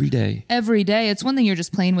every day. It's one thing you're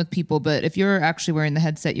just playing with people, but if you're actually wearing the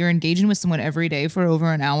headset, you're engaging with someone every day for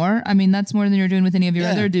over an hour. That's more than you're doing with any of your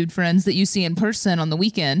other dude friends that you see in person on the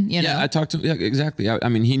weekend. I talked to him. Yeah, exactly.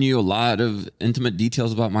 He knew a lot of intimate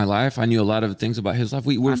details about my life. I knew a lot of things about his life.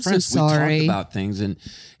 We were friends. So sorry. We talked about things, and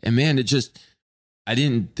man, I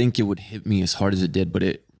didn't think it would hit me as hard as it did, but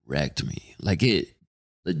it wrecked me. Like, it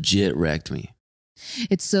legit wrecked me.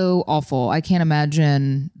 It's so awful. I can't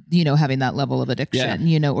imagine having that level of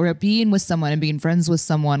addiction, or being with someone and being friends with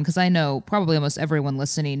someone. Cause I know probably almost everyone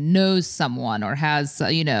listening knows someone or has,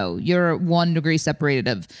 you're 1 degree separated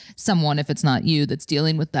of someone, if it's not you, that's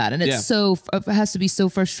dealing with that. And it's it has to be so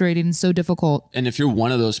frustrating and so difficult. And if you're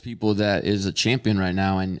one of those people that is a champion right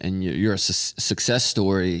now and you're a success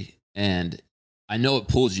story, and I know it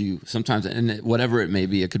pulls you sometimes, and whatever it may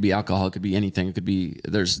be, it could be alcohol, it could be anything, it could be,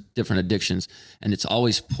 there's different addictions, and it's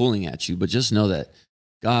always pulling at you. But just know that,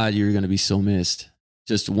 God, you're going to be so missed.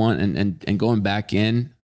 Just one, and going back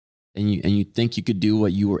in, and you think you could do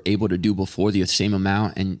what you were able to do before, the same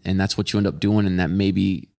amount, and that's what you end up doing, and that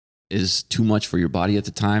maybe is too much for your body at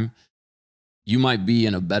the time. You might be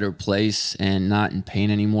in a better place and not in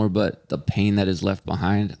pain anymore, but the pain that is left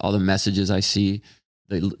behind, all the messages I see,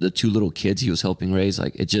 the 2 little kids he was helping raise,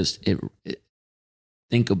 like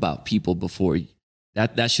think about people before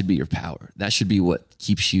that should be your power. That should be what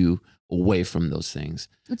keeps you away from those things.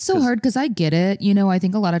 It's so hard because I get it. I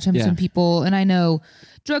think a lot of times when people, and I know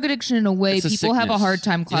drug addiction in a way, people have a hard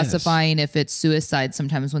time classifying if it's suicide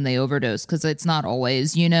sometimes when they overdose, because it's not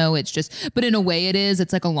always, it's just, but in a way it is.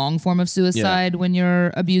 It's like a long form of suicide when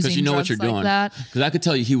you're abusing drugs what you're doing. That. Because I could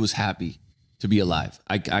tell you he was happy to be alive.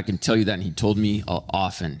 I can tell you that, and he told me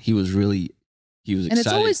often he was excited. And it's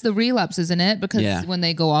always the relapse, isn't it? Because when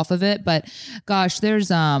they go off of it, but gosh, there's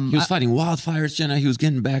he was fighting wildfires, Jenna. He was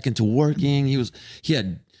getting back into working. He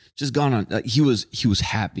had just gone on. He was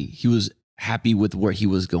happy. He was happy with where he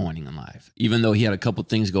was going in life, even though he had a couple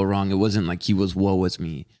things go wrong. It wasn't like he was, woe is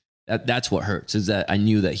me. That's what hurts, is that I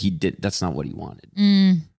knew that that's not what he wanted.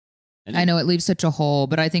 I know it leaves such a hole,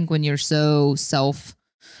 but I think when you're so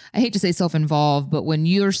I hate to say self-involved, but when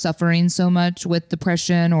you're suffering so much with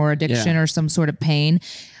depression or addiction or some sort of pain,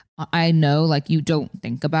 I know like you don't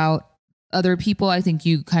think about other people. I think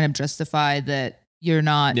you kind of justify that you're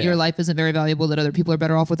not, your life isn't very valuable, that other people are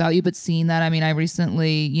better off without you. But seeing that, I mean, I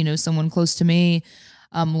recently, someone close to me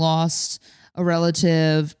lost a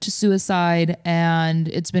relative to suicide, and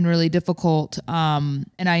it's been really difficult. And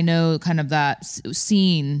I know kind of that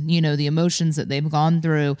seeing, the emotions that they've gone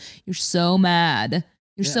through, you're so mad.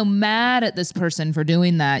 You're so mad at this person for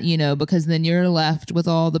doing that, because then you're left with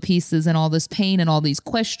all the pieces and all this pain and all these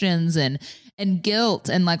questions and guilt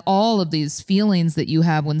and like all of these feelings that you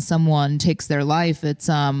have when someone takes their life. It's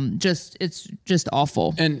just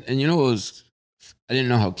awful. And I didn't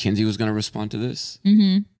know how Kinsey was going to respond to this.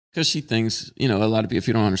 Because she thinks, a lot of people, if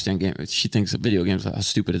you don't understand games, she thinks of video games, how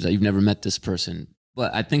stupid is that? You've never met this person.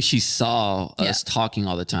 But I think she saw us talking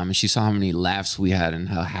all the time, and she saw how many laughs we had and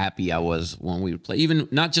how happy I was when we would play. Even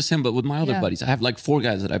not just him, but with my other buddies. I have like 4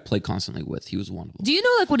 guys that I play constantly with. He was one of them. Do you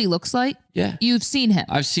know like what he looks like? Yeah. You've seen him?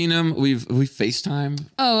 I've seen him. We FaceTime.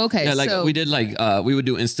 Oh, okay. Yeah, like we did we would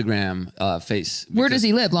do Instagram face. Where does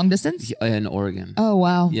he live? Long distance? In Oregon. Oh,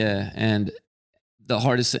 wow. Yeah. And the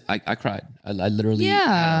hardest, I cried. I literally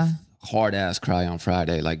had a hard ass cry on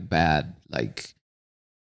Friday, like bad, like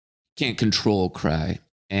can't control cry.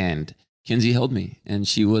 And Kinsey held me, and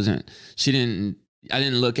I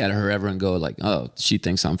didn't look at her ever and go like, oh, she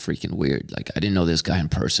thinks I'm freaking weird. Like I didn't know this guy in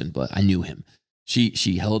person, but I knew him.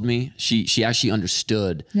 She held me. She actually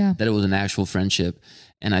understood that it was an actual friendship.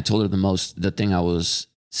 And I told her the thing I was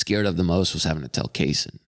scared of the most was having to tell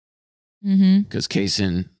Kaysen. Because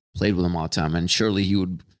Kaysen played with him all the time. And surely he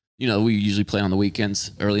would, we usually play on the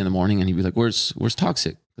weekends early in the morning, and he'd be like, where's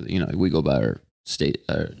Toxic? We go by our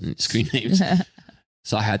screen names.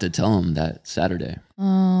 So I had to tell him that Saturday.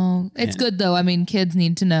 Oh, it's good though. I mean, kids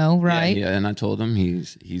need to know, right? Yeah. And I told him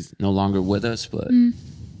he's no longer with us, but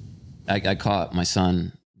I caught my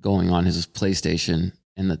son going on his PlayStation.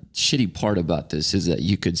 And the shitty part about this is that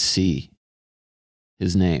you could see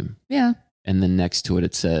his name. Yeah. And then next to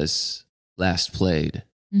it says last played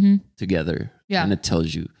together. Yeah. And it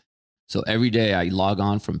tells you. So every day I log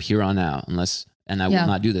on from here on out, and I will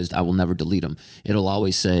not do this. I will never delete them. It'll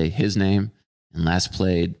always say his name and last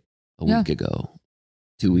played a week ago,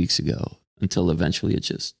 2 weeks ago, until eventually it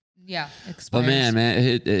just expires. But man,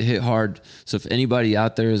 it hit hard. So if anybody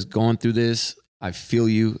out there is going through this, I feel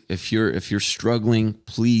you. If you're struggling,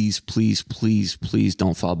 please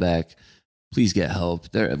don't fall back. Please get help.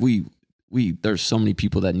 There's so many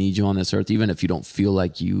people that need you on this earth. Even if you don't feel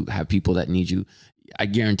like you have people that need you, I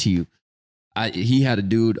guarantee you, he had a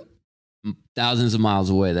dude thousands of miles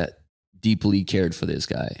away that deeply cared for this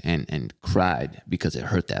guy and cried because it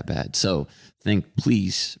hurt that bad. So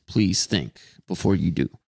please think before you do.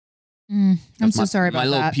 I'm so sorry about that.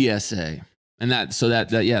 My little PSA. And so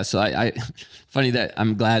I funny that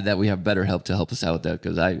I'm glad that we have BetterHelp to help us out with that,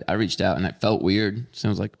 because I reached out and I felt weird.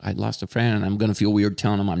 Sounds like I lost a friend and I'm going to feel weird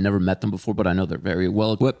telling them I've never met them before, but I know they're very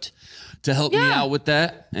well equipped to help me out with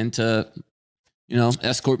that and to,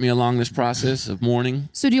 escort me along this process of mourning.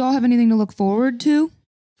 So do you all have anything to look forward to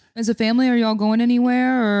as a family? Are y'all going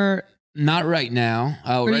anywhere or? Not right now.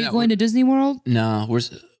 Are you going to Disney World? No,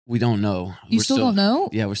 we don't know. You still don't know?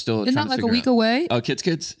 Yeah, we're still. Isn't that like a week away? Oh,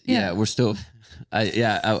 kids. Yeah, we're still.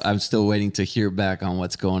 I'm still waiting to hear back on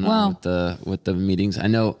what's going on with the meetings. I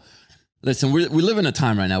know. Listen, we live in a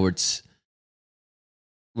time right now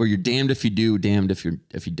where you're damned if you do, damned if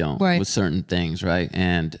you don't, right, with certain things, right?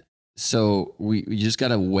 And so we just got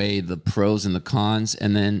to weigh the pros and the cons,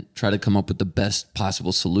 and then try to come up with the best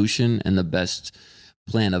possible solution and the best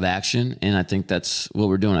plan of action. And I think that's what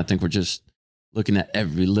we're doing. I think we're just looking at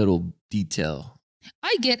every little detail.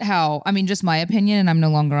 I get how, just my opinion, and I'm no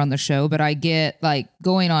longer on the show, but I get like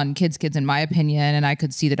going on Kids in my opinion, and I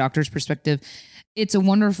could see the doctor's perspective. It's a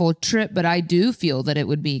wonderful trip, but I do feel that it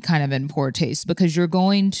would be kind of in poor taste, because you're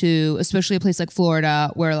going to, especially a place like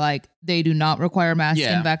Florida, where like they do not require masks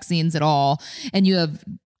and vaccines at all. And you have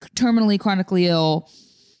terminally, chronically ill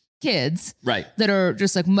kids, right, that are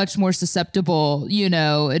just like much more susceptible.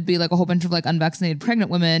 It'd be like a whole bunch of like unvaccinated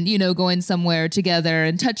pregnant women, going somewhere together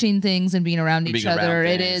and touching things and being around each other.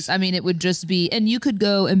 It is, it would just be, and you could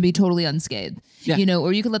go and be totally unscathed,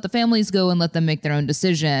 or you could let the families go and let them make their own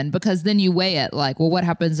decision, because then you weigh it like, well, what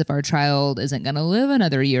happens if our child isn't going to live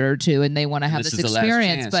another year or two and they want to have this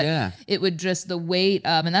experience? But it would just the weight,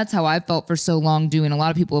 and that's how I felt for so long doing. A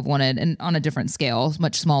lot of people have wanted, and on a different scale,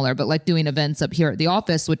 much smaller, but like doing events up here at the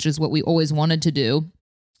office, which is what we always wanted to do.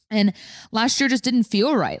 And last year just didn't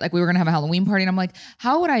feel right. Like we were going to have a Halloween party and I'm like,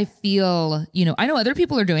 how would I feel? I know other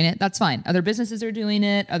people are doing it. That's fine. Other businesses are doing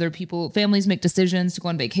it. Other people, families make decisions to go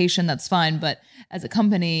on vacation. That's fine. But as a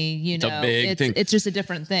company, it's just a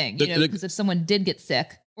different thing, because if someone did get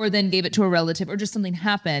sick or then gave it to a relative or just something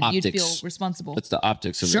happened, you'd feel responsible. That's the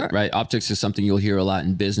optics of it, right? Optics is something you'll hear a lot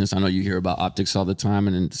in business. I know you hear about optics all the time,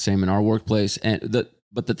 and the same in our workplace.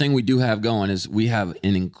 But the thing we do have going is we have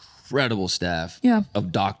an incredible staff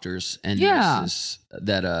of doctors and nurses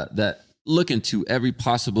that look into every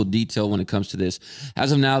possible detail when it comes to this.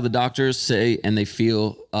 As of now, the doctors say, and they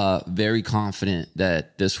feel very confident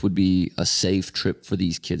that this would be a safe trip for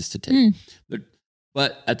these kids to take.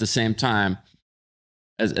 But at the same time,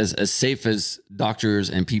 as safe as doctors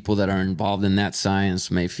and people that are involved in that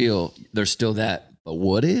science may feel, there's still that. But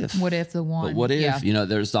what if? What if the one? But what if?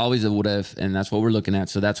 There's always a what if, and that's what we're looking at.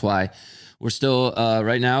 So that's why we're still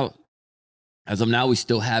right now. As of now, we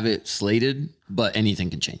still have it slated, but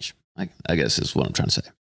anything can change. I guess is what I'm trying to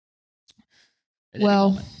say.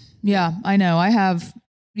 Well, yeah, I know.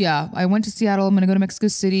 I went to Seattle. I'm going to go to Mexico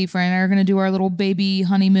City. Fran and I are going to do our little baby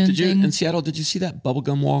honeymoon thing. In Seattle, did you see that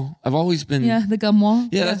bubblegum wall? I've always been... Yeah, the gum wall.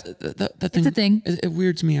 Yeah, that thing. It's a thing. It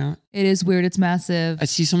weirds me out. It is weird. It's massive. I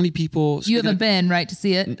see so many people... You haven't been, right, to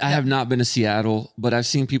see it? I have not been to Seattle, but I've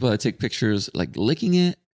seen people that take pictures like licking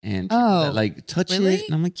it and people that like touch it.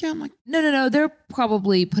 And I'm like, No. They're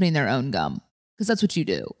probably putting their own gum. Because that's what you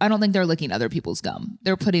do. I don't think they're licking other people's gum.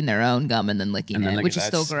 They're putting their own gum and then licking it, which is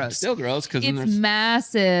still gross. Still gross because it's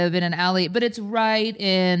massive in an alley, but it's right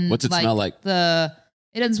in. What's it smell like? It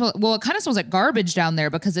doesn't smell. Well, it kind of smells like garbage down there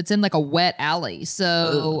because it's in like a wet alley.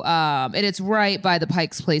 So, and it's right by the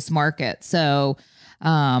Pike's Place Market. So,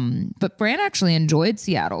 but Fran actually enjoyed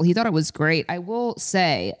Seattle. He thought it was great. I will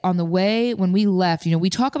say on the way when we left, we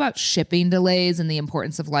talk about shipping delays and the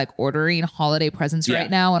importance of like ordering holiday presents right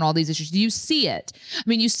now and all these issues. Do you see it?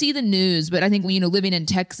 You see the news, but I think living in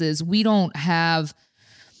Texas, we don't have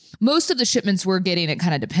most of the shipments we're getting. It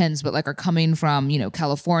kind of depends, but like are coming from,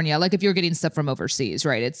 California. Like if you're getting stuff from overseas,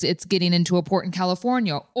 right? It's getting into a port in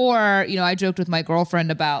California. Or, I joked with my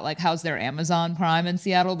girlfriend about like, how's their Amazon Prime in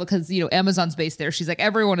Seattle? Because, Amazon's based there. She's like,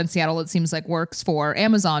 everyone in Seattle, it seems like, works for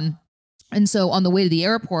Amazon. And so on the way to the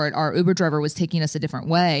airport, our Uber driver was taking us a different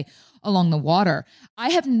way along the water. I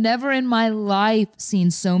have never in my life seen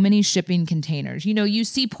so many shipping containers. You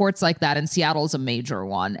see ports like that, and Seattle is a major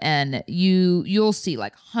one, and you'll see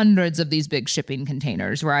like hundreds of these big shipping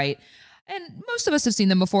containers, right? And most of us have seen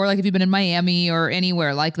them before, like if you've been in Miami or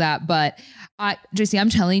anywhere like that. But JC, I'm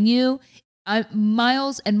telling you,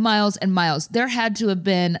 miles and miles and miles. There had to have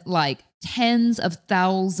been like tens of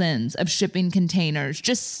thousands of shipping containers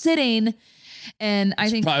just sitting. And I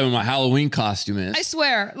think probably what my Halloween costume is. I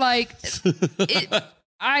swear, like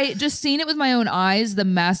I just seen it with my own eyes, the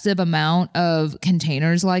massive amount of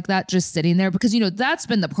containers like that just sitting there, because, that's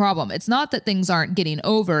been the problem. It's not that things aren't getting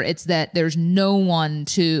over. It's that there's no one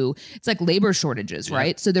it's like labor shortages,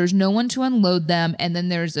 right? So there's no one to unload them. And then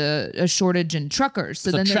there's a shortage in truckers.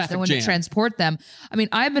 So then there's no one to transport them. I mean,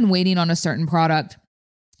 I've been waiting on a certain product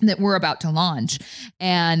that we're about to launch,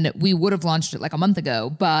 and we would have launched it like a month ago,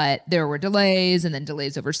 but there were delays and then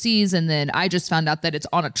delays overseas. And then I just found out that it's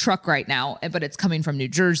on a truck right now, but it's coming from New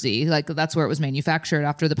Jersey. Like that's where it was manufactured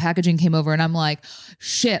after the packaging came over. And I'm like,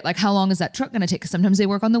 shit, like how long is that truck going to take? 'Cause sometimes they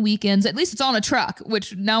work on the weekends. At least it's on a truck,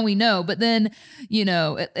 which now we know. But then,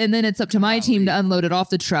 and then it's up to my team to unload it off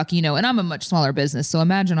the truck, and I'm a much smaller business. So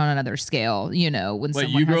imagine on another scale, when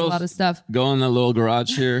someone has a lot of stuff. Go in the little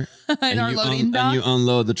garage here in our loading dock? And you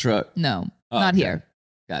unload the truck. No, not here.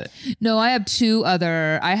 Got it. No, I have two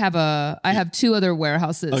other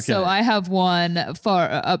warehouses. Okay. So I have one far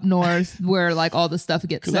up north where like all the stuff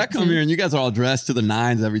gets sent. Because I come here and you guys are all dressed to the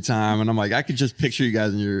nines every time, and I'm like, I could just picture you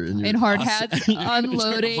guys in hard hats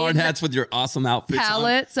unloading hard hats with your awesome outfits,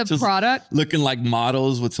 pallets of just product, looking like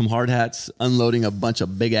models with some hard hats, unloading a bunch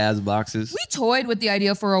of big ass boxes. We toyed with the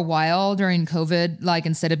idea for a while during COVID, like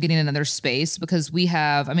instead of getting another space, because we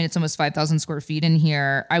have, it's almost 5,000 square feet in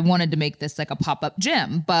here. I wanted to make this like a pop-up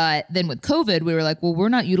gym. But then with COVID, we were like, well, we're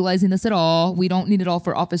not utilizing this at all. We don't need it all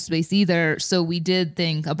for office space either. So we did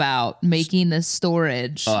think about making this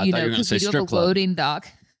storage, because we do have a loading dock.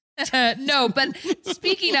 No, but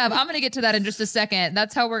speaking of, I'm going to get to that in just a second.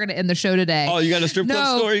 That's how we're going to end the show today. Oh, you got a strip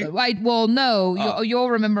club story?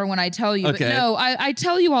 You'll remember when I tell you. Okay. But no, I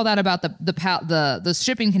tell you all that about the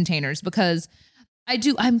shipping containers because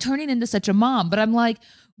I'm turning into such a mom, but I'm like,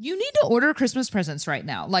 you need to order Christmas presents right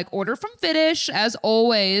now. Like order from Fitish as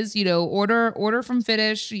always, order from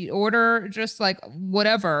Fitish, order just like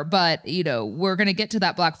whatever. But, we're going to get to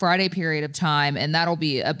that Black Friday period of time, and that'll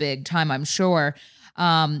be a big time, I'm sure,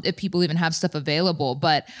 if people even have stuff available.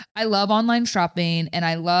 But I love online shopping, and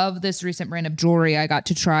I love this recent brand of jewelry I got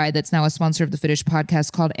to try that's now a sponsor of the Fitish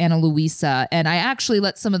podcast called Ana Luisa. And I actually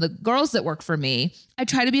let some of the girls that work for me, I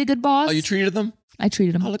try to be a good boss. Oh, you treated them? I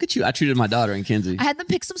treated them. Oh, look at you. I treated my daughter and Kinsey. I had them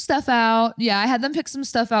pick some stuff out. Yeah, I had them pick some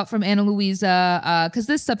stuff out from Ana Luisa because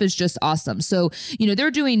this stuff is just awesome. So,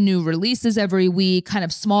 they're doing new releases every week, kind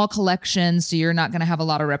of small collections. So you're not going to have a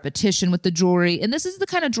lot of repetition with the jewelry. And this is the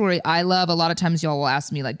kind of jewelry I love. A lot of times y'all will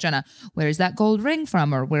ask me like, Jenna, where's that gold ring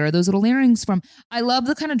from? Or where are those little earrings from? I love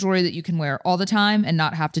the kind of jewelry that you can wear all the time and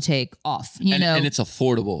not have to take off, And it's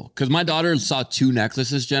affordable. Because my daughter saw 2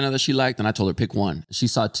 necklaces, Jenna, that she liked. And I told her, pick one. She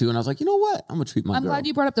saw 2. And I was like, you know what? I'm going to treat my girl. Glad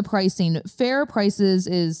you brought up the pricing. Fair prices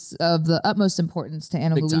is of the utmost importance to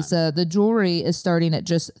Ana Luisa. The jewelry is starting at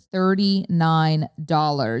just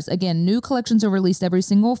 $39. Again, new collections are released every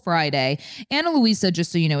single Friday. Ana Luisa,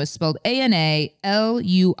 just so you know, is spelled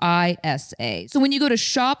ANALUISA. So when you go to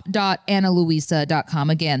shop.analuisa.com,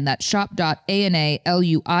 again, that's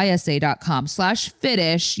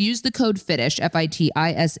shop.analuisa.com/Fitish, use the code Fitish,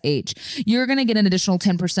 FITISH. You're going to get an additional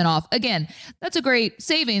 10% off. Again, that's a great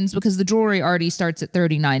savings because the jewelry already starts at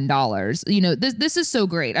 $39. This is so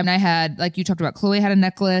great. I had, like you talked about, Chloe had a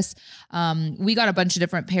necklace. We got a bunch of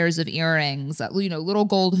different pairs of earrings, little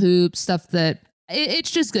gold hoops, stuff that it's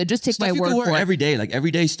just good. Just take stuff my word for it. Every day, like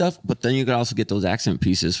everyday stuff. But then you could also get those accent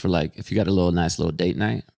pieces for like, if you got a nice little date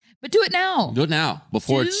night. But do it now. Do it now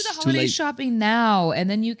before it's too late. Do the holiday shopping now, and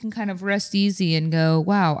then you can kind of rest easy and go,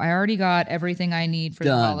 wow, I already got everything I need for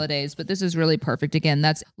the holidays. But this is really perfect. Again,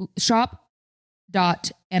 that's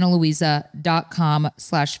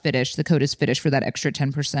shop.analuisa.com/Fitish. The code is Fitish for that extra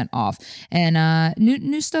 10% off. And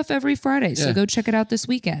new stuff every Friday. So go check it out this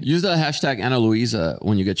weekend. Use the hashtag Ana Luisa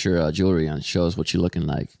when you get your jewelry on. Show us what you're looking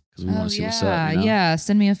like. Because we want to see what's up. Yeah,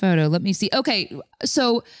 send me a photo. Let me see. Okay,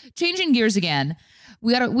 so changing gears again.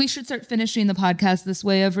 We should start finishing the podcast this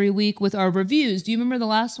way every week with our reviews. Do you remember the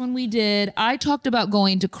last one we did? I talked about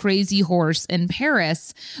going to Crazy Horse in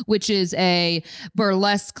Paris, which is a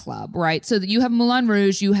burlesque club, right? So you have Moulin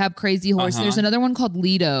Rouge, you have Crazy Horse. There's another one called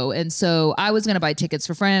Lido. And so I was going to buy tickets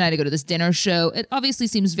for Fran and I to go to this dinner show. It obviously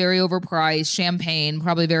seems very overpriced, champagne,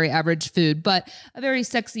 probably very average food, but a very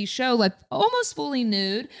sexy show, like almost fully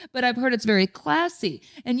nude. But I've heard it's very classy.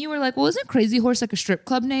 And you were like, well, isn't Crazy Horse like a strip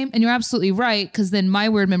club name? And you're absolutely right, because then my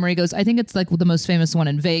weird memory goes, I think it's like the most famous one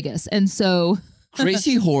in Vegas. And so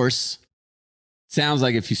Crazy Horse sounds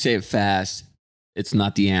like if you say it fast, it's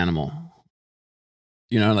not the animal.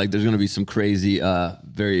 Like there's going to be some crazy,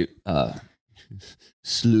 very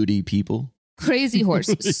slutty people. Crazy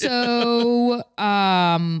Horse. So,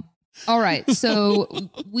 all right. So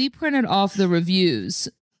we printed off the reviews.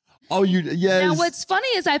 Oh, yes. Now, what's funny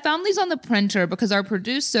is I found these on the printer because our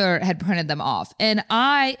producer had printed them off. And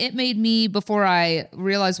it made me, before I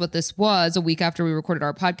realized what this was, a week after we recorded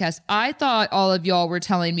our podcast, I thought all of y'all were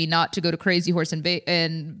telling me not to go to Crazy Horse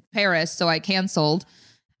in Paris, so I canceled.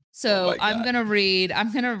 So I'm gonna read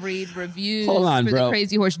reviews Hold on, for bro. the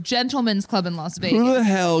Crazy Horse Gentlemen's Club in Las Vegas. Who the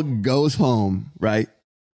hell goes home, right?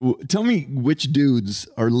 Tell me which dudes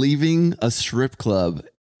are leaving a strip club.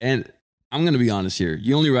 And I'm going to be honest here.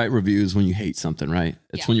 You only write reviews when you hate something, right?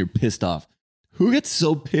 It's when you're pissed off. Who gets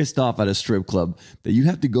so pissed off at a strip club that you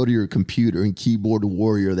have to go to your computer and keyboard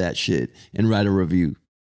warrior that shit and write a review?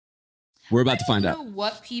 We're about to find out. I don't know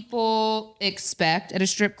what people expect at a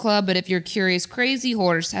strip club, but if you're curious, Crazy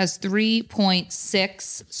Horse has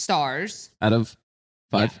 3.6 stars. Out of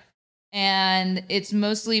 5? Yeah. And it's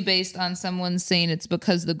mostly based on someone saying it's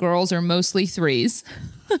because the girls are mostly threes.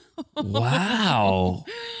 Wow.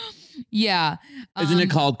 Yeah. Isn't it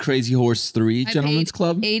called Crazy Horse 3 I Gentlemen's paid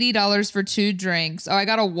Club? $80 for 2 drinks. Oh, I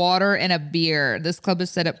got a water and a beer. This club is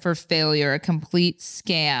set up for failure, a complete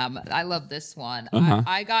scam. I love this one.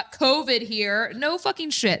 I got COVID here. No fucking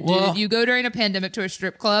shit, dude. Well- You go during a pandemic to a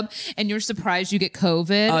strip club and you're surprised you get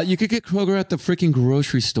COVID. You could get Kroger at the freaking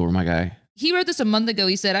grocery store, my guy. He wrote this a month ago.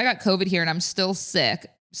 He said, I got COVID here and I'm still sick.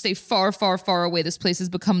 Stay far, far, far away. This place has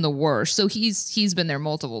become the worst. So he's been there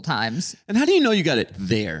multiple times. And how do you know you got it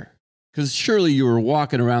there? Because surely you were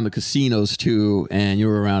walking around the casinos too, and you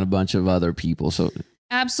were around a bunch of other people. So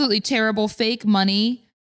Absolutely terrible. Fake money.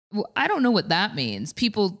 Well, I don't know what that means.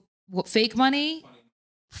 People, fake money?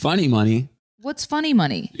 funny money. What's funny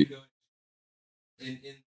money?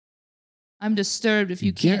 I'm disturbed if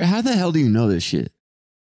you can't. How the hell do you know this shit?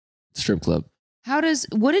 Strip club.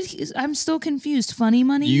 I'm still confused. Funny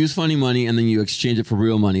money? You use funny money and then you exchange it for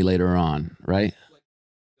real money later on, right?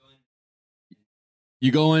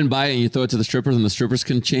 You go in, buy it, and you throw it to the strippers, and the strippers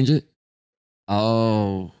can change it.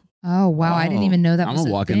 Oh, Oh, wow. I didn't even know that I'm was gonna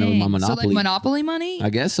a walk in there with my thing. So Monopoly. like Monopoly money? I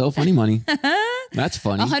guess so. Funny money. That's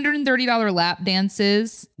funny. $130 lap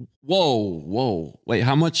dances. Whoa. Wait,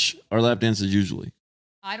 how much are lap dances usually?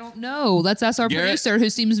 I don't know. Let's ask our Garrett? producer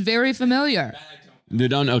who seems very familiar. They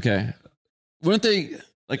don't. Okay. Weren't they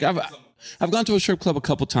like I've gone to a strip club a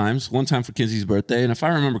couple times. One time for Kenzie's birthday, and if I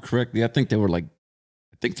remember correctly, I think they were like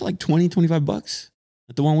for like $20-25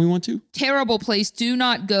 at the one we went to. Terrible place. Do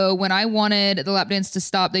not go. When I wanted the lap dance to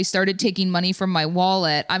stop, they started taking money from my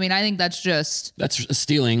wallet. I mean, I think that's just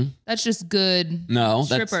Stealing. good. No,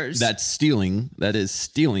 strippers. that's stealing. That is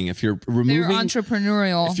stealing. If you're They're removing,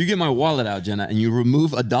 entrepreneurial. if you get my wallet out, Jenna, and you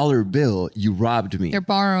remove a dollar bill, you robbed me. They're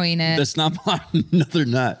borrowing it. That's not. No, they're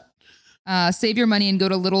not. Save your money and go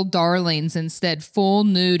to Little Darlings instead. Full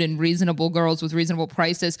nude and reasonable girls with reasonable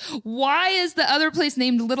prices. Why is the other place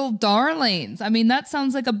named Little Darlings? I mean, that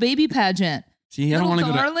sounds like a baby pageant. See, I don't want to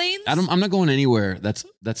go. Darlings? I'm not going anywhere that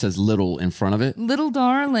says little in front of it. Little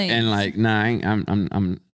Darlings. And like, nah,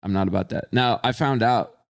 I'm not about that. Now, I found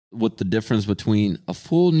out what the difference between a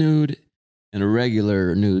full nude and a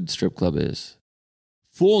regular nude strip club is.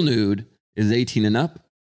 Full nude is 18 and up,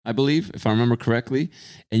 I believe, if I remember correctly,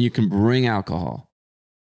 and you can bring alcohol.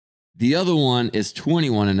 The other one is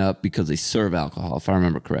 21 and up because they serve alcohol, if I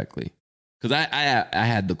remember correctly. Because I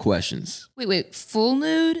had the questions. Wait. Full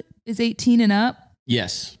nude is 18 and up?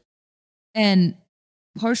 Yes. And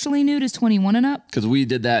partially nude is 21 and up? Because we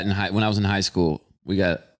did that when I was in high school. We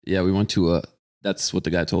went to that's what the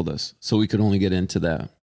guy told us. So we could only get into that.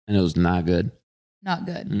 And it was not good. Not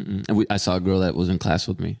good. Mm-mm. And I saw a girl that was in class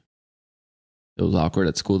with me. It was awkward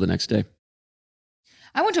at school the next day.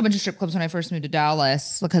 I went to a bunch of strip clubs when I first moved to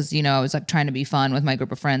Dallas because, I was like trying to be fun with my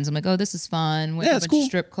group of friends. I'm like, oh, this is fun. Went to a it's bunch cool. of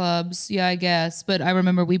strip clubs. Yeah, I guess. But I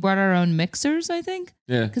remember we brought our own mixers, I think.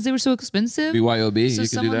 Yeah. Because they were so expensive. BYOB, So you could do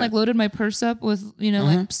someone that. like loaded my purse up with,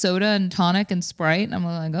 like soda and tonic and Sprite. And I'm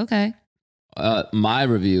like, okay. My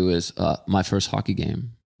review is my first hockey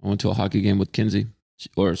game. I went to a hockey game with Kinsey,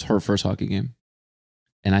 or it's her first hockey game.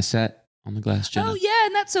 And I sat on the glass, Jenna. Oh, yeah.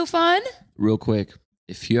 And that's so fun. Real quick,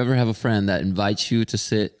 if you ever have a friend that invites you to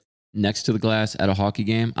sit next to the glass at a hockey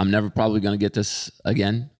game, I'm never probably going to get this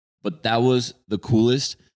again, but that was the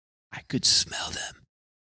coolest. I could smell them.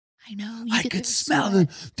 I know. I could smell them.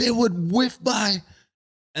 They would whiff by.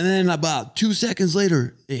 And then about 2 seconds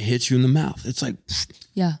later, it hits you in the mouth. It's like,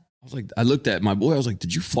 Yeah. I was like, I looked at my boy. I was like,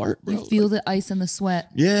 did you fart, bro? You feel the ice and the sweat.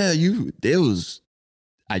 Yeah,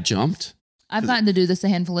 I jumped. I've gotten to do this a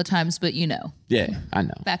handful of times, but Yeah, I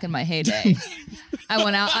know. back in my heyday, I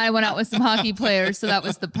went out with some hockey players, so that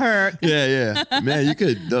was the perk. Yeah. Man, you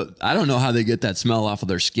could, I don't know how they get that smell off of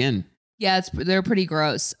their skin. Yeah, they're pretty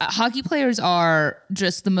gross. Hockey players are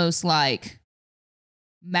just the most like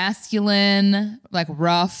masculine, like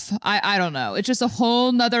rough. I don't know. It's just a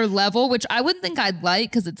whole nother level, which I wouldn't think I'd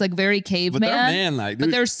like because it's like very caveman. But they're man-like.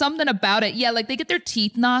 But there's something about it. Yeah, like they get their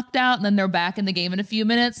teeth knocked out and then they're back in the game in a few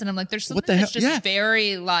minutes. And I'm like, there's something that's just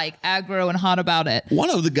very like aggro and hot about it. One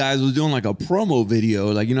of the guys was doing like a promo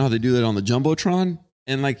video, like you know how they do that on the Jumbotron?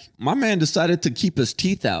 And like my man decided to keep his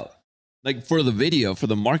teeth out. Like for the video, for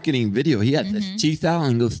the marketing video, he had his teeth out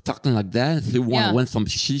and goes talking like that. If you want to win some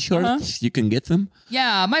t-shirts, you can get them.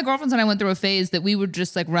 Yeah, my girlfriends and I went through a phase that we would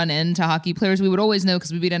just like run into hockey players. We would always know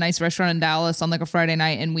because we'd be at a nice restaurant in Dallas on like a Friday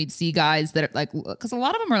night and we'd see guys that are like, because a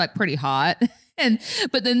lot of them are like pretty hot.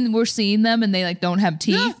 But then we're seeing them and they like don't have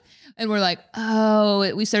teeth. Yeah. And we're like,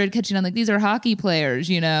 oh, we started catching on like, these are hockey players,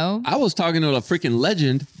 you know? I was talking to a freaking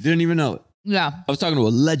legend. Didn't even know it. Yeah. I was talking to a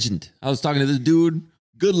legend. I was talking to this dude.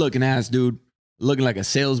 Good looking ass dude, looking like a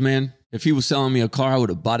salesman. If he was selling me a car, I would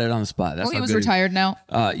have bought it on the spot. That's he was retired now.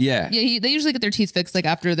 Yeah. Yeah, they usually get their teeth fixed like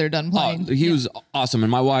after they're done playing. He was awesome.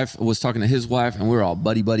 And my wife was talking to his wife, and we were all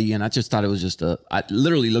buddy. And I just thought it was just I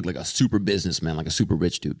literally looked like a super businessman, like a super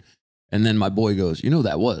rich dude. And then my boy goes, you know who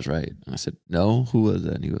that was, right? And I said, no, who was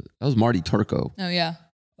that? And he goes, that was Marty Turco. Oh, yeah.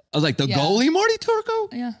 I was like, the goalie Marty Turco?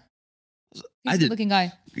 Yeah. He's a good looking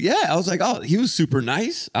guy. Yeah, I was like, oh, he was super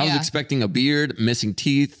nice. I was expecting a beard, missing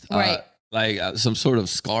teeth, right? Some sort of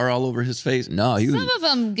scar all over his face. No, he was. Some of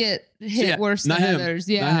them get hit worse than others.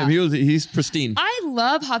 Yeah, not him. He's pristine. I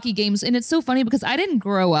love hockey games, and it's so funny because I didn't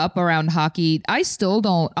grow up around hockey. I still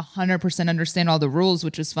don't 100% understand all the rules,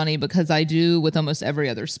 which is funny because I do with almost every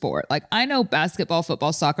other sport. Like I know basketball,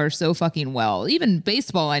 football, soccer so fucking well. Even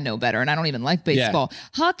baseball, I know better, and I don't even like baseball. Yeah.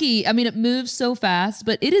 Hockey, I mean, it moves so fast,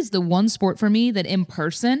 but it is the one sport for me that in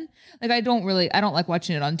person. Like I don't like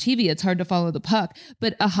watching it on TV. It's hard to follow the puck,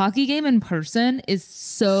 but a hockey game in person is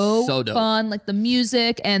so fun. Like the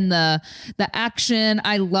music and the action.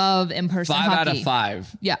 I love in person hockey. 5 out of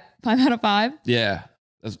 5. Yeah. 5 out of 5. Yeah.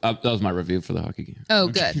 That was my review for the hockey game. Oh,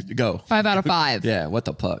 good. Go. 5 out of 5. Yeah. What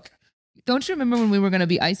the puck? Don't you remember when we were going to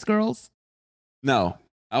be ice girls? No.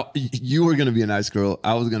 You were going to be a nice girl.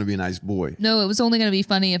 I was going to be a nice boy. No, it was only going to be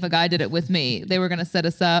funny if a guy did it with me. They were going to set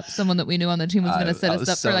us up. Someone that we knew on the team was going to set us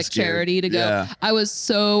up for like charity to go. Yeah. I was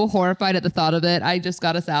so horrified at the thought of it. I just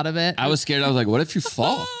got us out of it. I was scared. I was like, what if you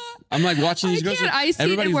fall? I'm like watching these girls.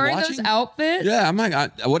 Everybody's wearing those outfits. Yeah, I'm like,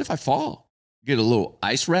 what if I fall? Get a little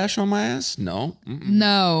ice rash on my ass? No. Mm-mm.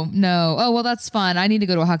 No. Oh, well, that's fun. I need to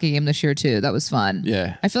go to a hockey game this year too. That was fun.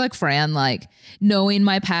 Yeah. I feel like Fran, like knowing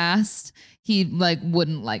my past, he like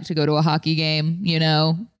wouldn't like to go to a hockey game, you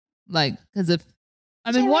know, like because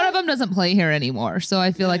one of them doesn't play here anymore, so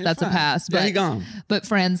I feel like that's fine. A pass. But he gone. But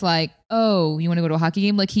Fran's like, oh, you want to go to a hockey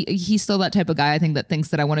game? Like he's still that type of guy. I think that thinks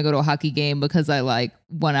that I want to go to a hockey game because I like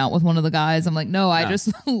went out with one of the guys. I'm like, no, I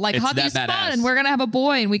just like hockey's fun, and we're gonna have a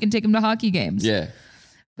boy, and we can take him to hockey games. Yeah.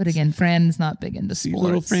 But again, Fran's not big into sports.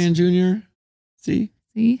 Little Fran Jr. See,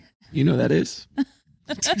 you know that is.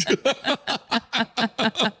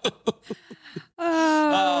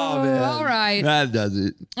 Oh, man. All right. That does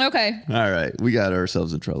it. Okay. All right. We got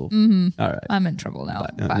ourselves in trouble. Mm-hmm. All right. I'm in trouble now.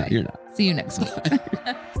 Bye. No, you're not. See you next week.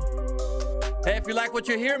 Hey, if you like what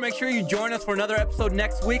you hear, make sure you join us for another episode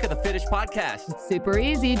next week of the Finish Podcast. It's super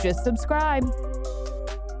easy. Just subscribe.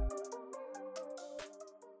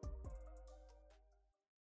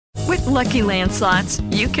 With Lucky Land Slots,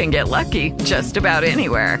 you can get lucky just about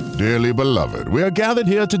anywhere. Dearly beloved, we are gathered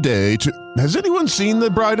here today to... Has anyone seen the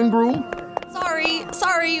bride and groom?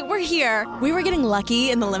 Sorry, we're here. We were getting lucky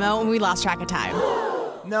in the limo and we lost track of time.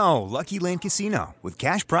 No, Lucky Land Casino, with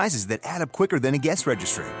cash prizes that add up quicker than a guest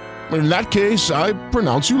registry. In that case, I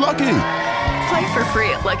pronounce you lucky. Play for free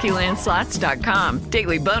at LuckyLandSlots.com.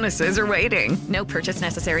 Daily bonuses are waiting. No purchase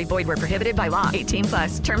necessary. Void where prohibited by law.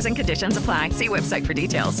 18+. Terms and conditions apply. See website for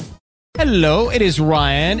details. Hello, it is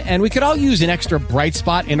Ryan, and we could all use an extra bright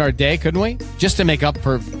spot in our day, couldn't we? Just to make up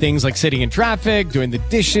for things like sitting in traffic, doing the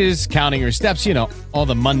dishes, counting your steps, you know, all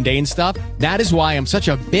the mundane stuff. That is why I'm such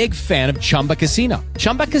a big fan of Chumba Casino.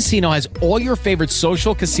 Chumba Casino has all your favorite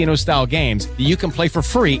social casino-style games that you can play for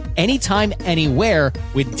free anytime, anywhere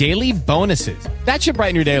with daily bonuses. That should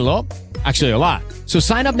brighten your day a little. Actually, a lot. So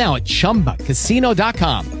sign up now at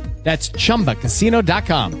ChumbaCasino.com. That's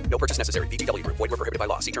ChumbaCasino.com. No purchase necessary. VGW Group. Void where prohibited by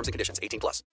law. See terms and conditions. 18+.